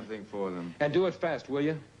 Take something for them. And do it fast, will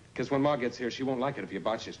you? Because when Ma gets here, she won't like it if you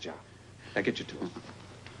botch this job. Now get your tools.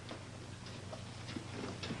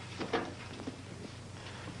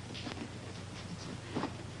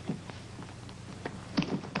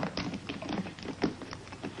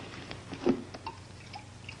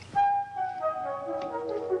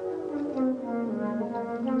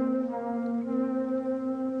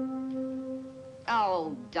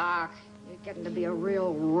 Oh, Doc, you're getting to be a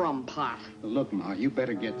real rum pot. Look, Ma, you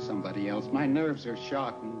better get somebody else. My nerves are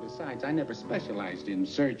shot, and besides, I never specialized in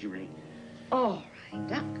surgery. All right,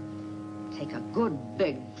 Doc. Take a good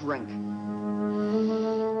big drink.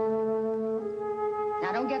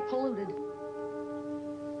 Now, don't get polluted.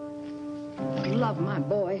 I love my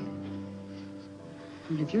boy.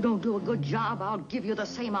 And if you don't do a good job, I'll give you the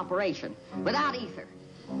same operation, without ether.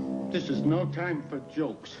 This is no time for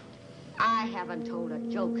jokes. I haven't told a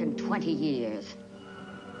joke in 20 years.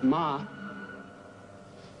 Ma,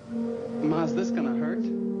 is this gonna hurt?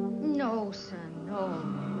 No, son,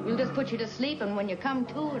 no. We'll just put you to sleep, and when you come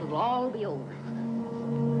to, it'll all be over.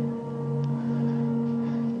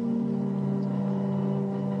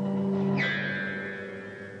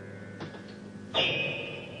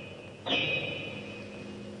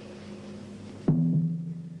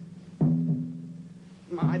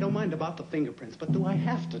 Ma, I don't mind about the fingerprints, but do I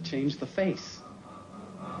have to change the face?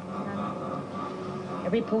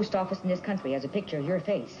 Every post office in this country has a picture of your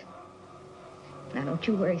face. Now, don't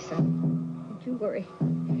you worry, son. Don't you worry.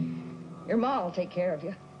 Your ma will take care of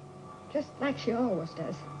you, just like she always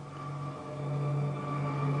does.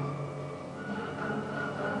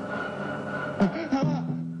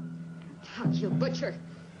 Doc, you butcher.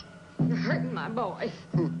 You're hurting my boy.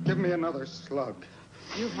 Give me another slug.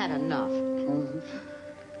 You've had enough.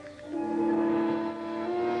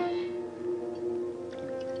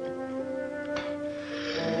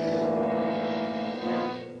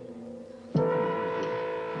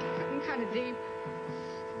 Kind of deep.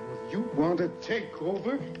 You want to take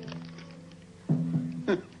over?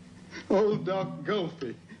 Old Doc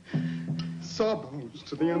Gulfy. Sawbones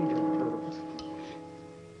to the underworld.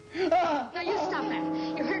 Now, you stop that.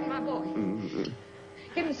 You're hurting my boy.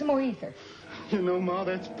 Give him some more ether. You know, Ma,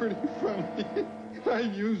 that's pretty funny. I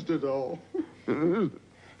used it all. Oh,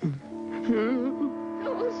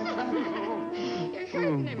 son. You're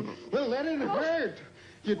hurting him. Well, let it hurt.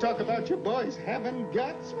 You talk about your boys having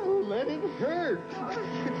guts. Well, let it hurt.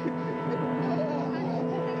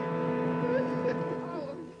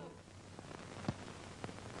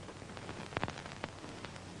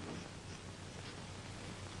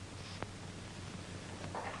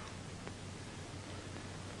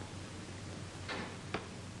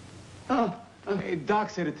 Hey, Doc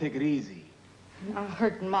said to take it easy. I'm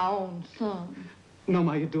hurting my own son. No,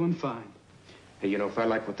 Ma, you're doing fine. Hey, you know, if I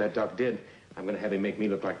like what that Doc did, I'm going to have him make me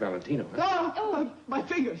look like Valentino. Huh? Oh, my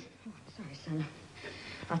fingers. Oh, sorry, son.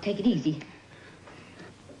 I'll take it easy.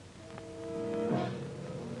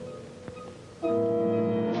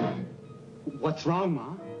 What's wrong,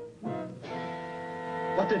 Ma?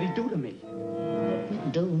 What did he do to me?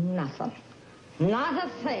 Didn't do nothing. Not a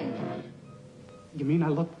thing. You mean I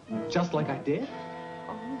look just like I did?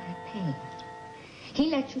 All that pain. He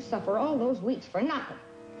let you suffer all those weeks for nothing.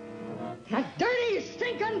 That dirty,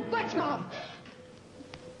 stinking butchmouth!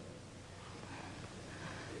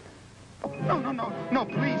 No,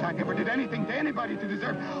 please. I never did anything to anybody to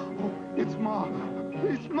deserve. Oh, it's Ma.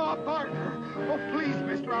 It's Ma Barker. Oh, please,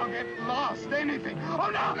 mister, I'll get lost. Anything. Oh,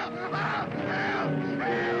 no, no. Help! Help!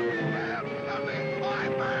 Help! Help me! Oh,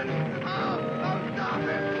 I'm burning! Oh, stop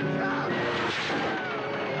it! Stop!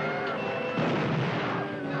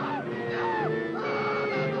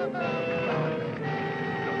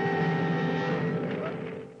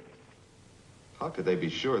 How could they be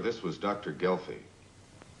sure this was Dr. Gelfie?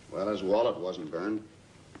 Well, his wallet wasn't burned.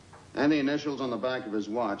 And the initials on the back of his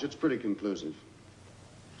watch. It's pretty conclusive.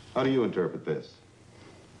 How do you interpret this?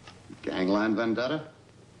 Gangland vendetta?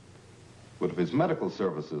 But if his medical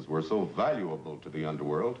services were so valuable to the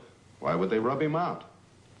underworld, why would they rub him out?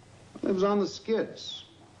 He was on the skids.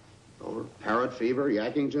 Over parrot fever,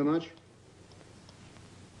 yakking too much.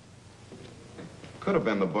 Could have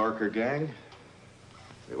been the Barker gang.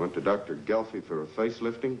 They went to Dr. Gelfie for a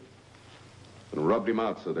facelifting and rubbed him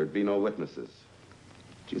out so there'd be no witnesses.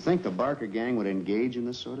 Do you think the Barker gang would engage in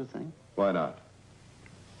this sort of thing? Why not?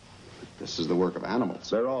 This is the work of animals.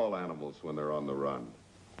 They're all animals when they're on the run.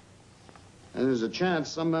 And there's a chance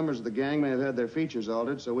some members of the gang may have had their features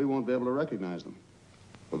altered, so we won't be able to recognize them.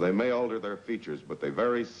 Well, they may alter their features, but they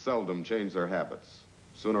very seldom change their habits.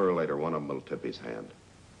 Sooner or later, one of them will tip his hand.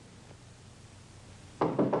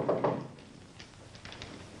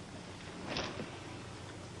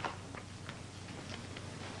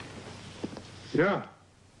 Yeah.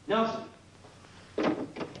 Nelson.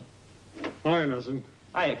 Hi, Nelson.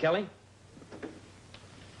 Hiya, Kelly.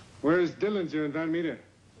 Where's Dillinger and Van Meter?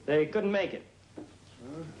 They couldn't make it.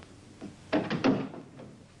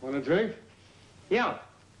 Want a drink? Yeah.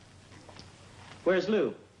 Where's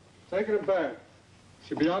Lou? Taking a bath.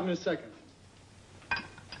 She'll be out in a second.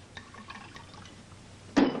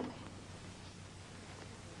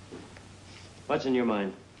 What's in your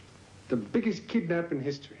mind? The biggest kidnap in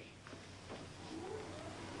history.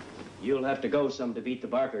 You'll have to go some to beat the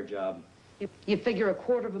Barker job. You figure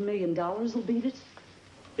 $250,000 will beat it?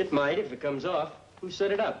 It might if it comes off. Who set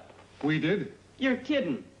it up? We did. You're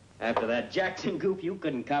kidding. After that Jackson goop, you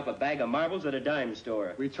couldn't cop a bag of marbles at a dime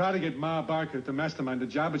store. We tried to get Ma Barker to mastermind the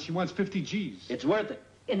job, but she wants 50 G's. It's worth it.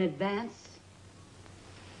 In advance?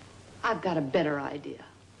 I've got a better idea.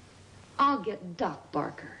 I'll get Doc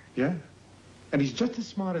Barker. Yeah? And he's just as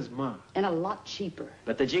smart as Ma. And a lot cheaper.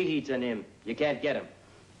 But the G heat's in him. You can't get him.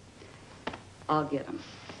 I'll get him.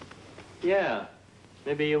 Yeah.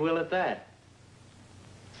 Maybe you will at that.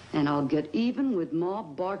 And I'll get even with Ma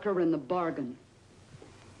Barker in the bargain.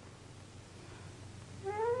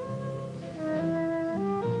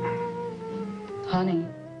 Honey.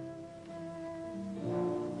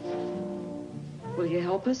 Will you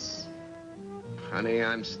help us? Honey,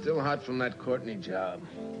 I'm still hot from that Courtney job.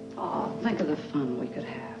 Oh, think of the fun we could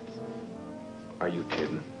have. Are you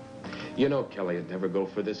kidding? You know Kelly'd never go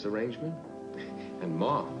for this arrangement. And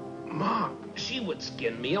Ma, she would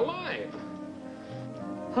skin me alive.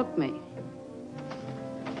 Hook me.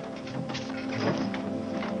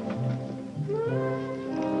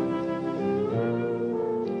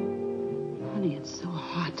 Honey, it's so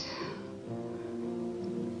hot.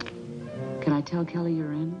 Can I tell Kelly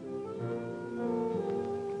you're in?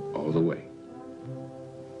 All the way.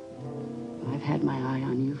 I've had my eye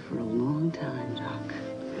on you for a long time, Doc.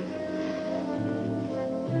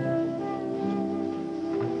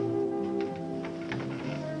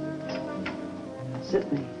 Sit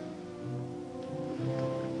me.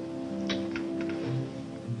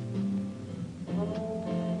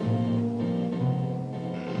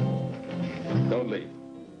 Don't leave.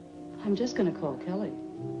 I'm just going to call Kelly.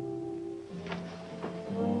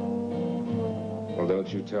 Well,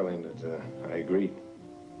 don't you tell him that I agreed.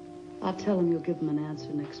 I'll tell him you'll give him an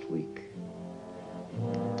answer next week.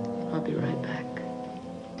 I'll be right back.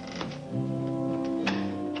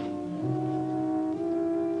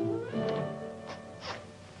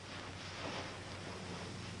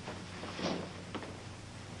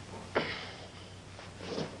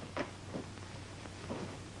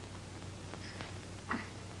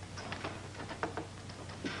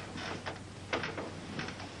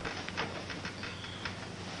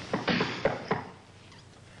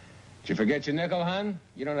 Did you forget your nickel, hon?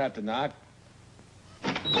 You don't have to knock.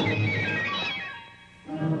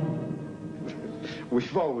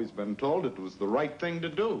 We've always been told it was the right thing to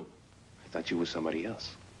do. I thought you were somebody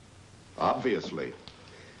else. Obviously.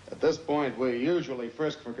 At this point, we usually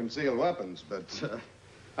frisk for concealed weapons, but...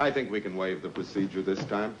 I think we can waive the procedure this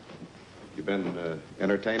time. You been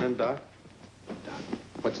entertaining, Doc? Doc?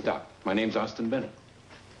 What's Doc? My name's Austin Bennett.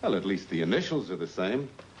 Well, at least the initials are the same.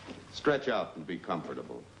 Stretch out and be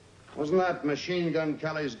comfortable. Wasn't that Machine Gun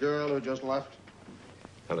Kelly's girl who just left?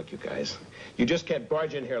 Now, look, you guys. You just can't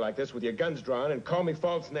barge in here like this with your guns drawn and call me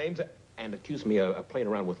false names and accused me of playing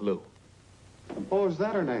around with Lou. Suppose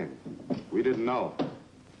that her name? We didn't know.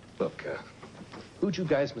 Look, who'd you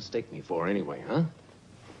guys mistake me for anyway, huh?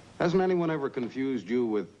 Hasn't anyone ever confused you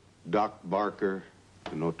with Doc Barker,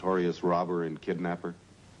 the notorious robber and kidnapper?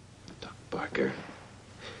 Doc Barker?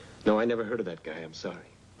 No, I never heard of that guy. I'm sorry.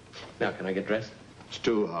 Now, can I get dressed? It's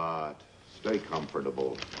too hot. Stay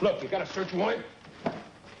comfortable. Look, you got a search warrant?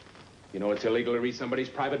 You know it's illegal to read somebody's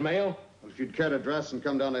private mail? Well, if you'd care to dress and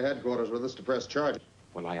come down to headquarters with us to press charges.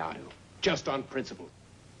 Well, I ought to. Just on principle.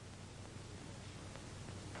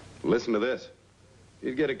 Listen to this.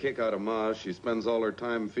 You'd get a kick out of Ma. She spends all her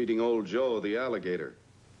time feeding old Joe, the alligator.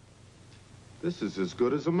 This is as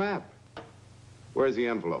good as a map. Where's the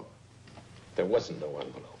envelope? There wasn't no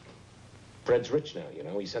envelope. Fred's rich now, you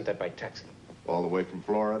know. He sent that by taxi. All the way from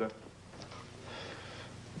Florida?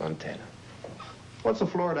 Montana. What's a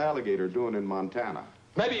Florida alligator doing in Montana?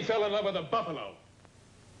 Maybe he fell in love with a buffalo.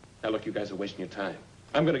 Now, look, you guys are wasting your time.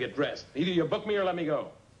 I'm going to get dressed. Either you book me or let me go.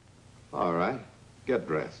 All right. Get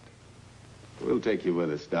dressed. We'll take you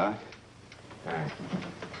with us, Doc. All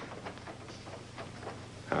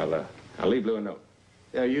right. I'll leave Lou a note.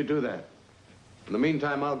 Yeah, you do that. In the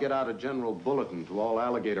meantime, I'll get out a general bulletin to all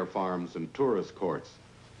alligator farms and tourist courts.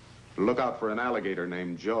 Look out for an alligator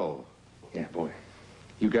named Joe. Yeah, boy.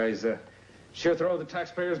 You guys, sure throw the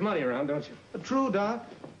taxpayers' money around, don't you? True, Doc.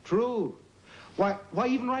 True. Why,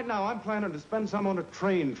 even right now, I'm planning to spend some on a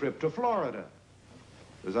train trip to Florida.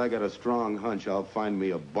 Because I got a strong hunch I'll find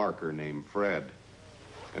me a barker named Fred,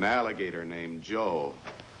 an alligator named Joe,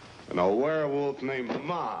 and a werewolf named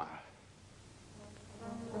Ma.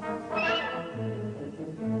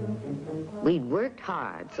 We'd worked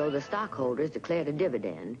hard, so the stockholders declared a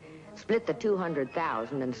dividend, split the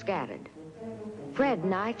 $200,000 and scattered. Fred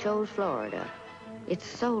and I chose Florida. It's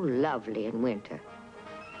so lovely in winter.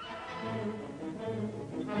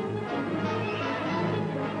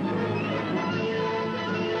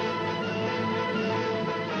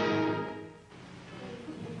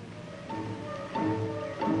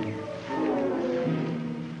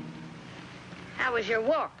 How was your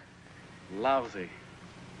walk? Lousy.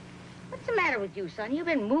 What's the matter with you, son? You've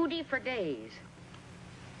been moody for days.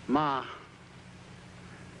 Ma,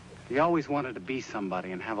 you always wanted to be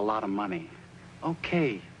somebody and have a lot of money.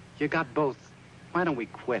 Okay, you got both. Why don't we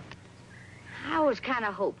quit? I always kind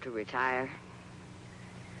of hoped to retire.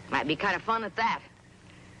 Might be kind of fun at that.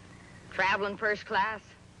 Traveling first class,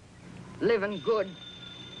 living good,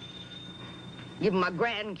 giving my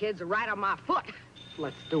grandkids a ride on my foot.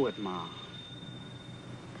 Let's do it, Ma.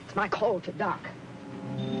 It's my call to Doc.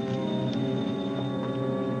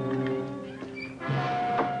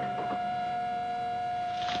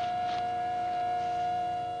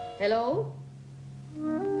 Hello?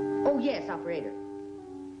 Oh, yes, operator.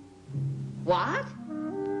 What?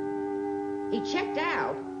 He checked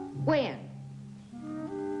out? When?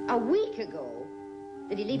 A week ago.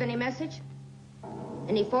 Did he leave any message?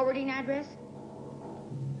 Any forwarding address?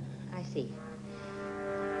 I see.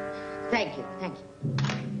 Thank you, thank you.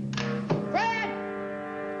 Fred!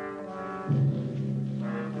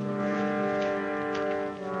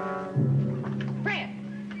 Fred!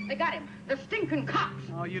 They got him. The stinking cops.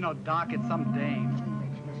 Oh, you know, Doc, it's some dame.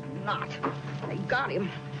 Not. They got him.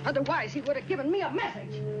 Otherwise, he would have given me a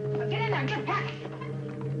message. Now get in there and get packed.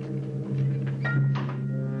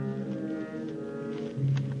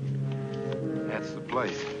 That's the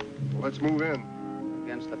place. Let's move in.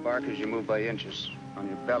 Against the barkers, you move by inches. On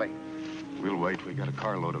your belly. We'll wait. We got a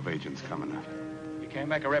carload of agents coming up. You can't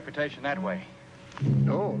make a reputation that way.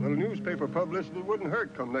 No, a little newspaper publicity wouldn't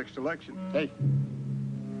hurt come next election. Hey,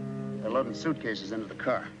 they're loading suitcases into the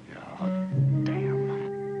car. Oh, damn.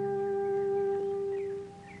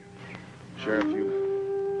 Sheriff,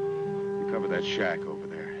 you cover that shack over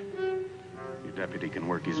there. Your deputy can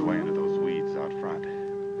work his way into those weeds out front.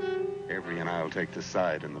 Avery and I'll take the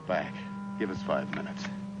side and the back. Give us 5 minutes.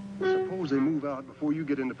 Suppose they move out before you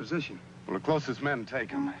get into position. Well, the closest men take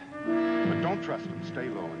them. But don't trust them. Stay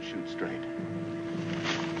low and shoot straight.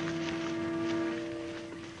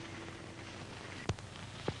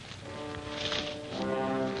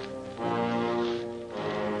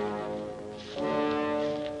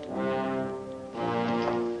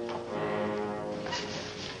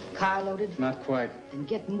 Car loaded? Not quite. Then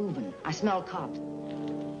get moving. I smell cops.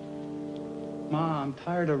 Ma, I'm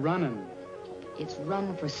tired of running. It's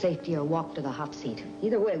run for safety or walk to the hot seat.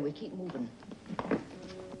 Either way, we keep moving.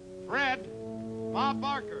 Fred, Ma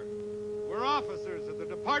Barker, we're officers of the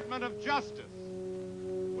Department of Justice.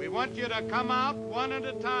 We want you to come out one at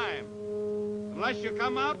a time. Unless you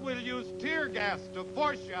come out, we'll use tear gas to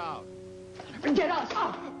force you out. Get us!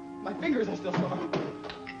 Oh, my fingers are still sore.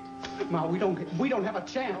 Ma, we don't have a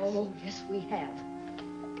chance. Oh, yes, we have.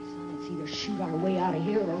 So let's either shoot our way out of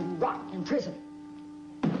here or rot in prison.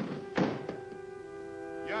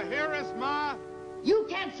 You hear us, Ma? You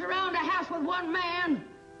can't surround a house with one man.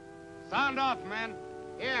 Sound off, men.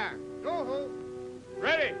 Here. Go-ho.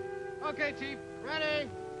 Ready. Okay, Chief. Ready.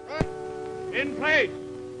 In place.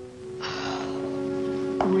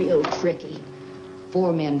 Real tricky.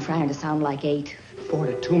 4 men trying to sound like 8. 4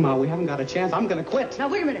 to 2, Ma. We haven't got a chance. I'm gonna quit. Now,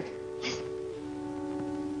 wait a minute. Listen.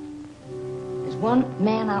 There's one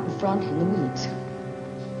man out in front in the weeds.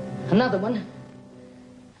 Another one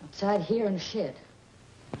outside here in the shed.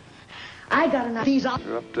 I got enough. These out.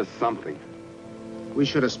 You're up to something. We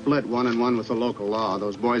should have split 1 and 1 with the local law.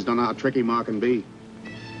 Those boys don't know how tricky Ma can be.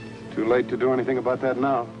 Too late to do anything about that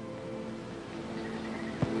now.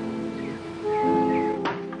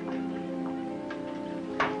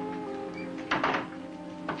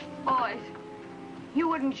 Boys, you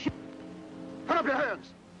wouldn't shoot. Put up your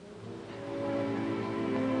hands.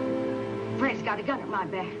 Fred's got a gun at my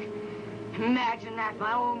back. Imagine that,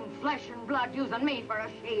 my own flesh and blood using me for a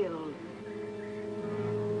shield.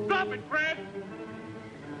 Stop it, Fred!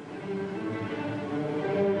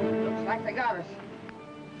 Looks like they got us.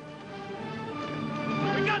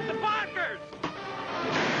 We got the Barkers!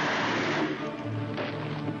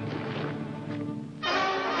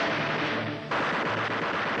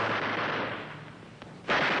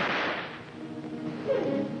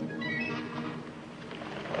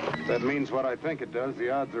 That means what I think it does. The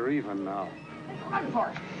odds are even now. Run for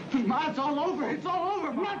it. Ma, it's all over. It's all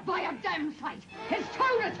over, Ma. Not by a damn sight. It's 2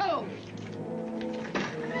 to 2.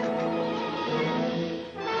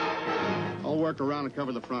 I'll work around and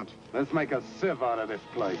cover the front. Let's make a sieve out of this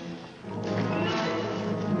place.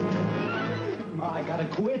 Ma, I gotta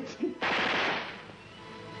quit.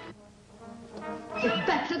 Get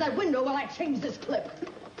back to that window while I change this clip.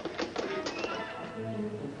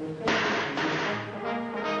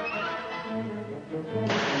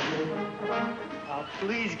 Oh,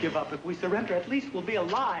 please give up. If we surrender, at least we'll be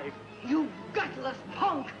alive. You gutless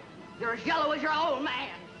punk. You're as yellow as your old man.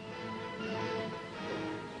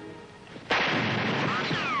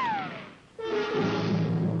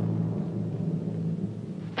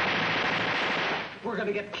 We're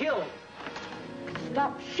gonna get killed.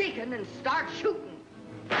 Stop shaking and start shooting.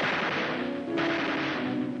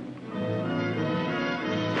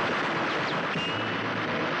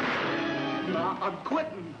 Ma, I'm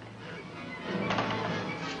quitting.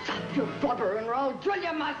 Stop your blubbering or I'll drill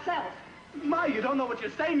you myself. Ma, you don't know what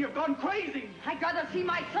you're saying. You've gone crazy. I'd rather see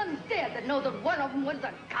my sons dead than know that one of them was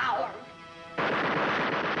a coward.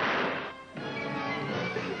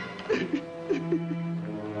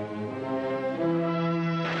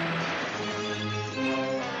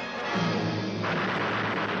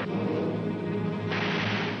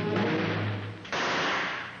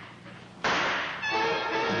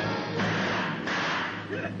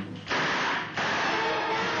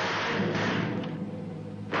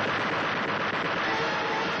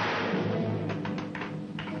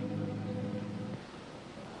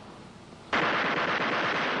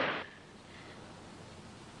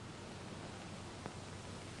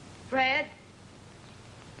 Fred?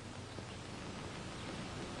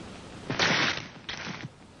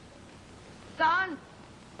 Son?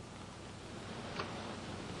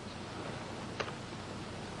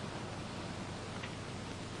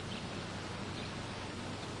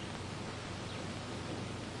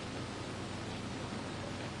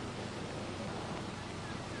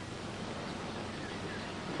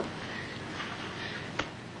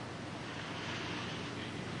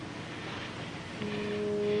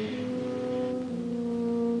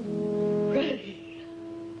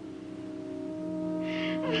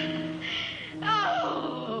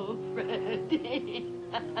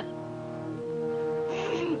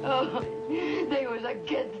 Oh, they was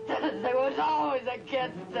against us. They was always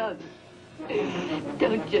against us.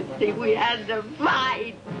 Don't you think we had to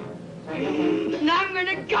fight? And I'm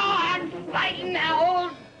gonna go on fighting that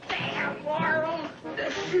whole damn world.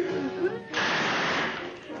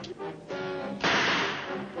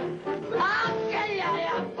 I'll kill you,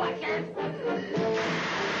 you fuckers.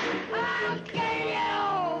 I'll kill you.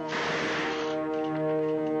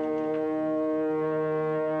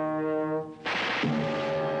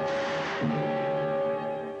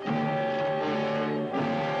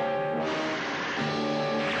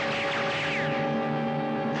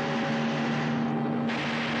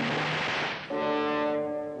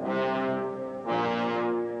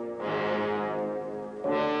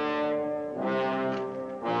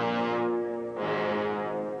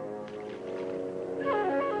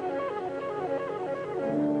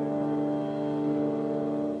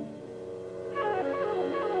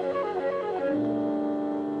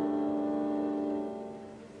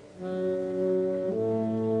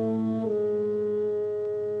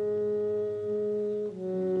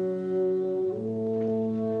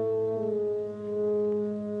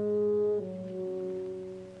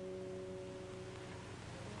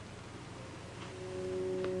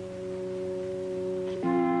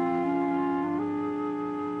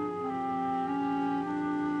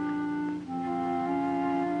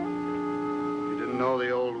 know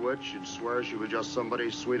the old witch, you'd swear she was just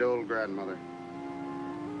somebody's sweet old grandmother.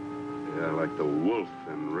 Yeah, like the wolf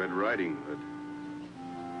in Red Riding Hood.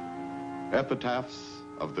 Epitaphs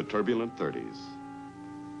of the Turbulent 30s.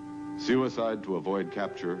 Suicide to avoid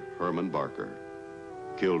capture, Herman Barker.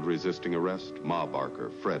 Killed resisting arrest, Ma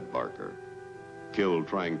Barker, Fred Barker. Killed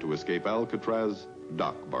trying to escape Alcatraz,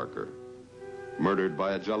 Doc Barker. Murdered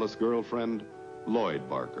by a jealous girlfriend, Lloyd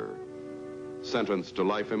Barker. Sentenced to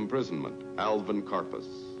life imprisonment, Alvin Karpis,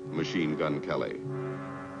 Machine Gun Kelly.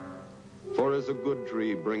 For as a good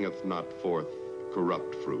tree bringeth not forth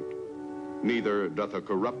corrupt fruit, neither doth a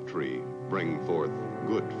corrupt tree bring forth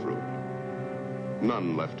good fruit.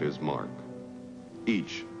 None left his mark,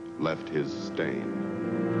 each left his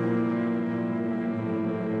stain.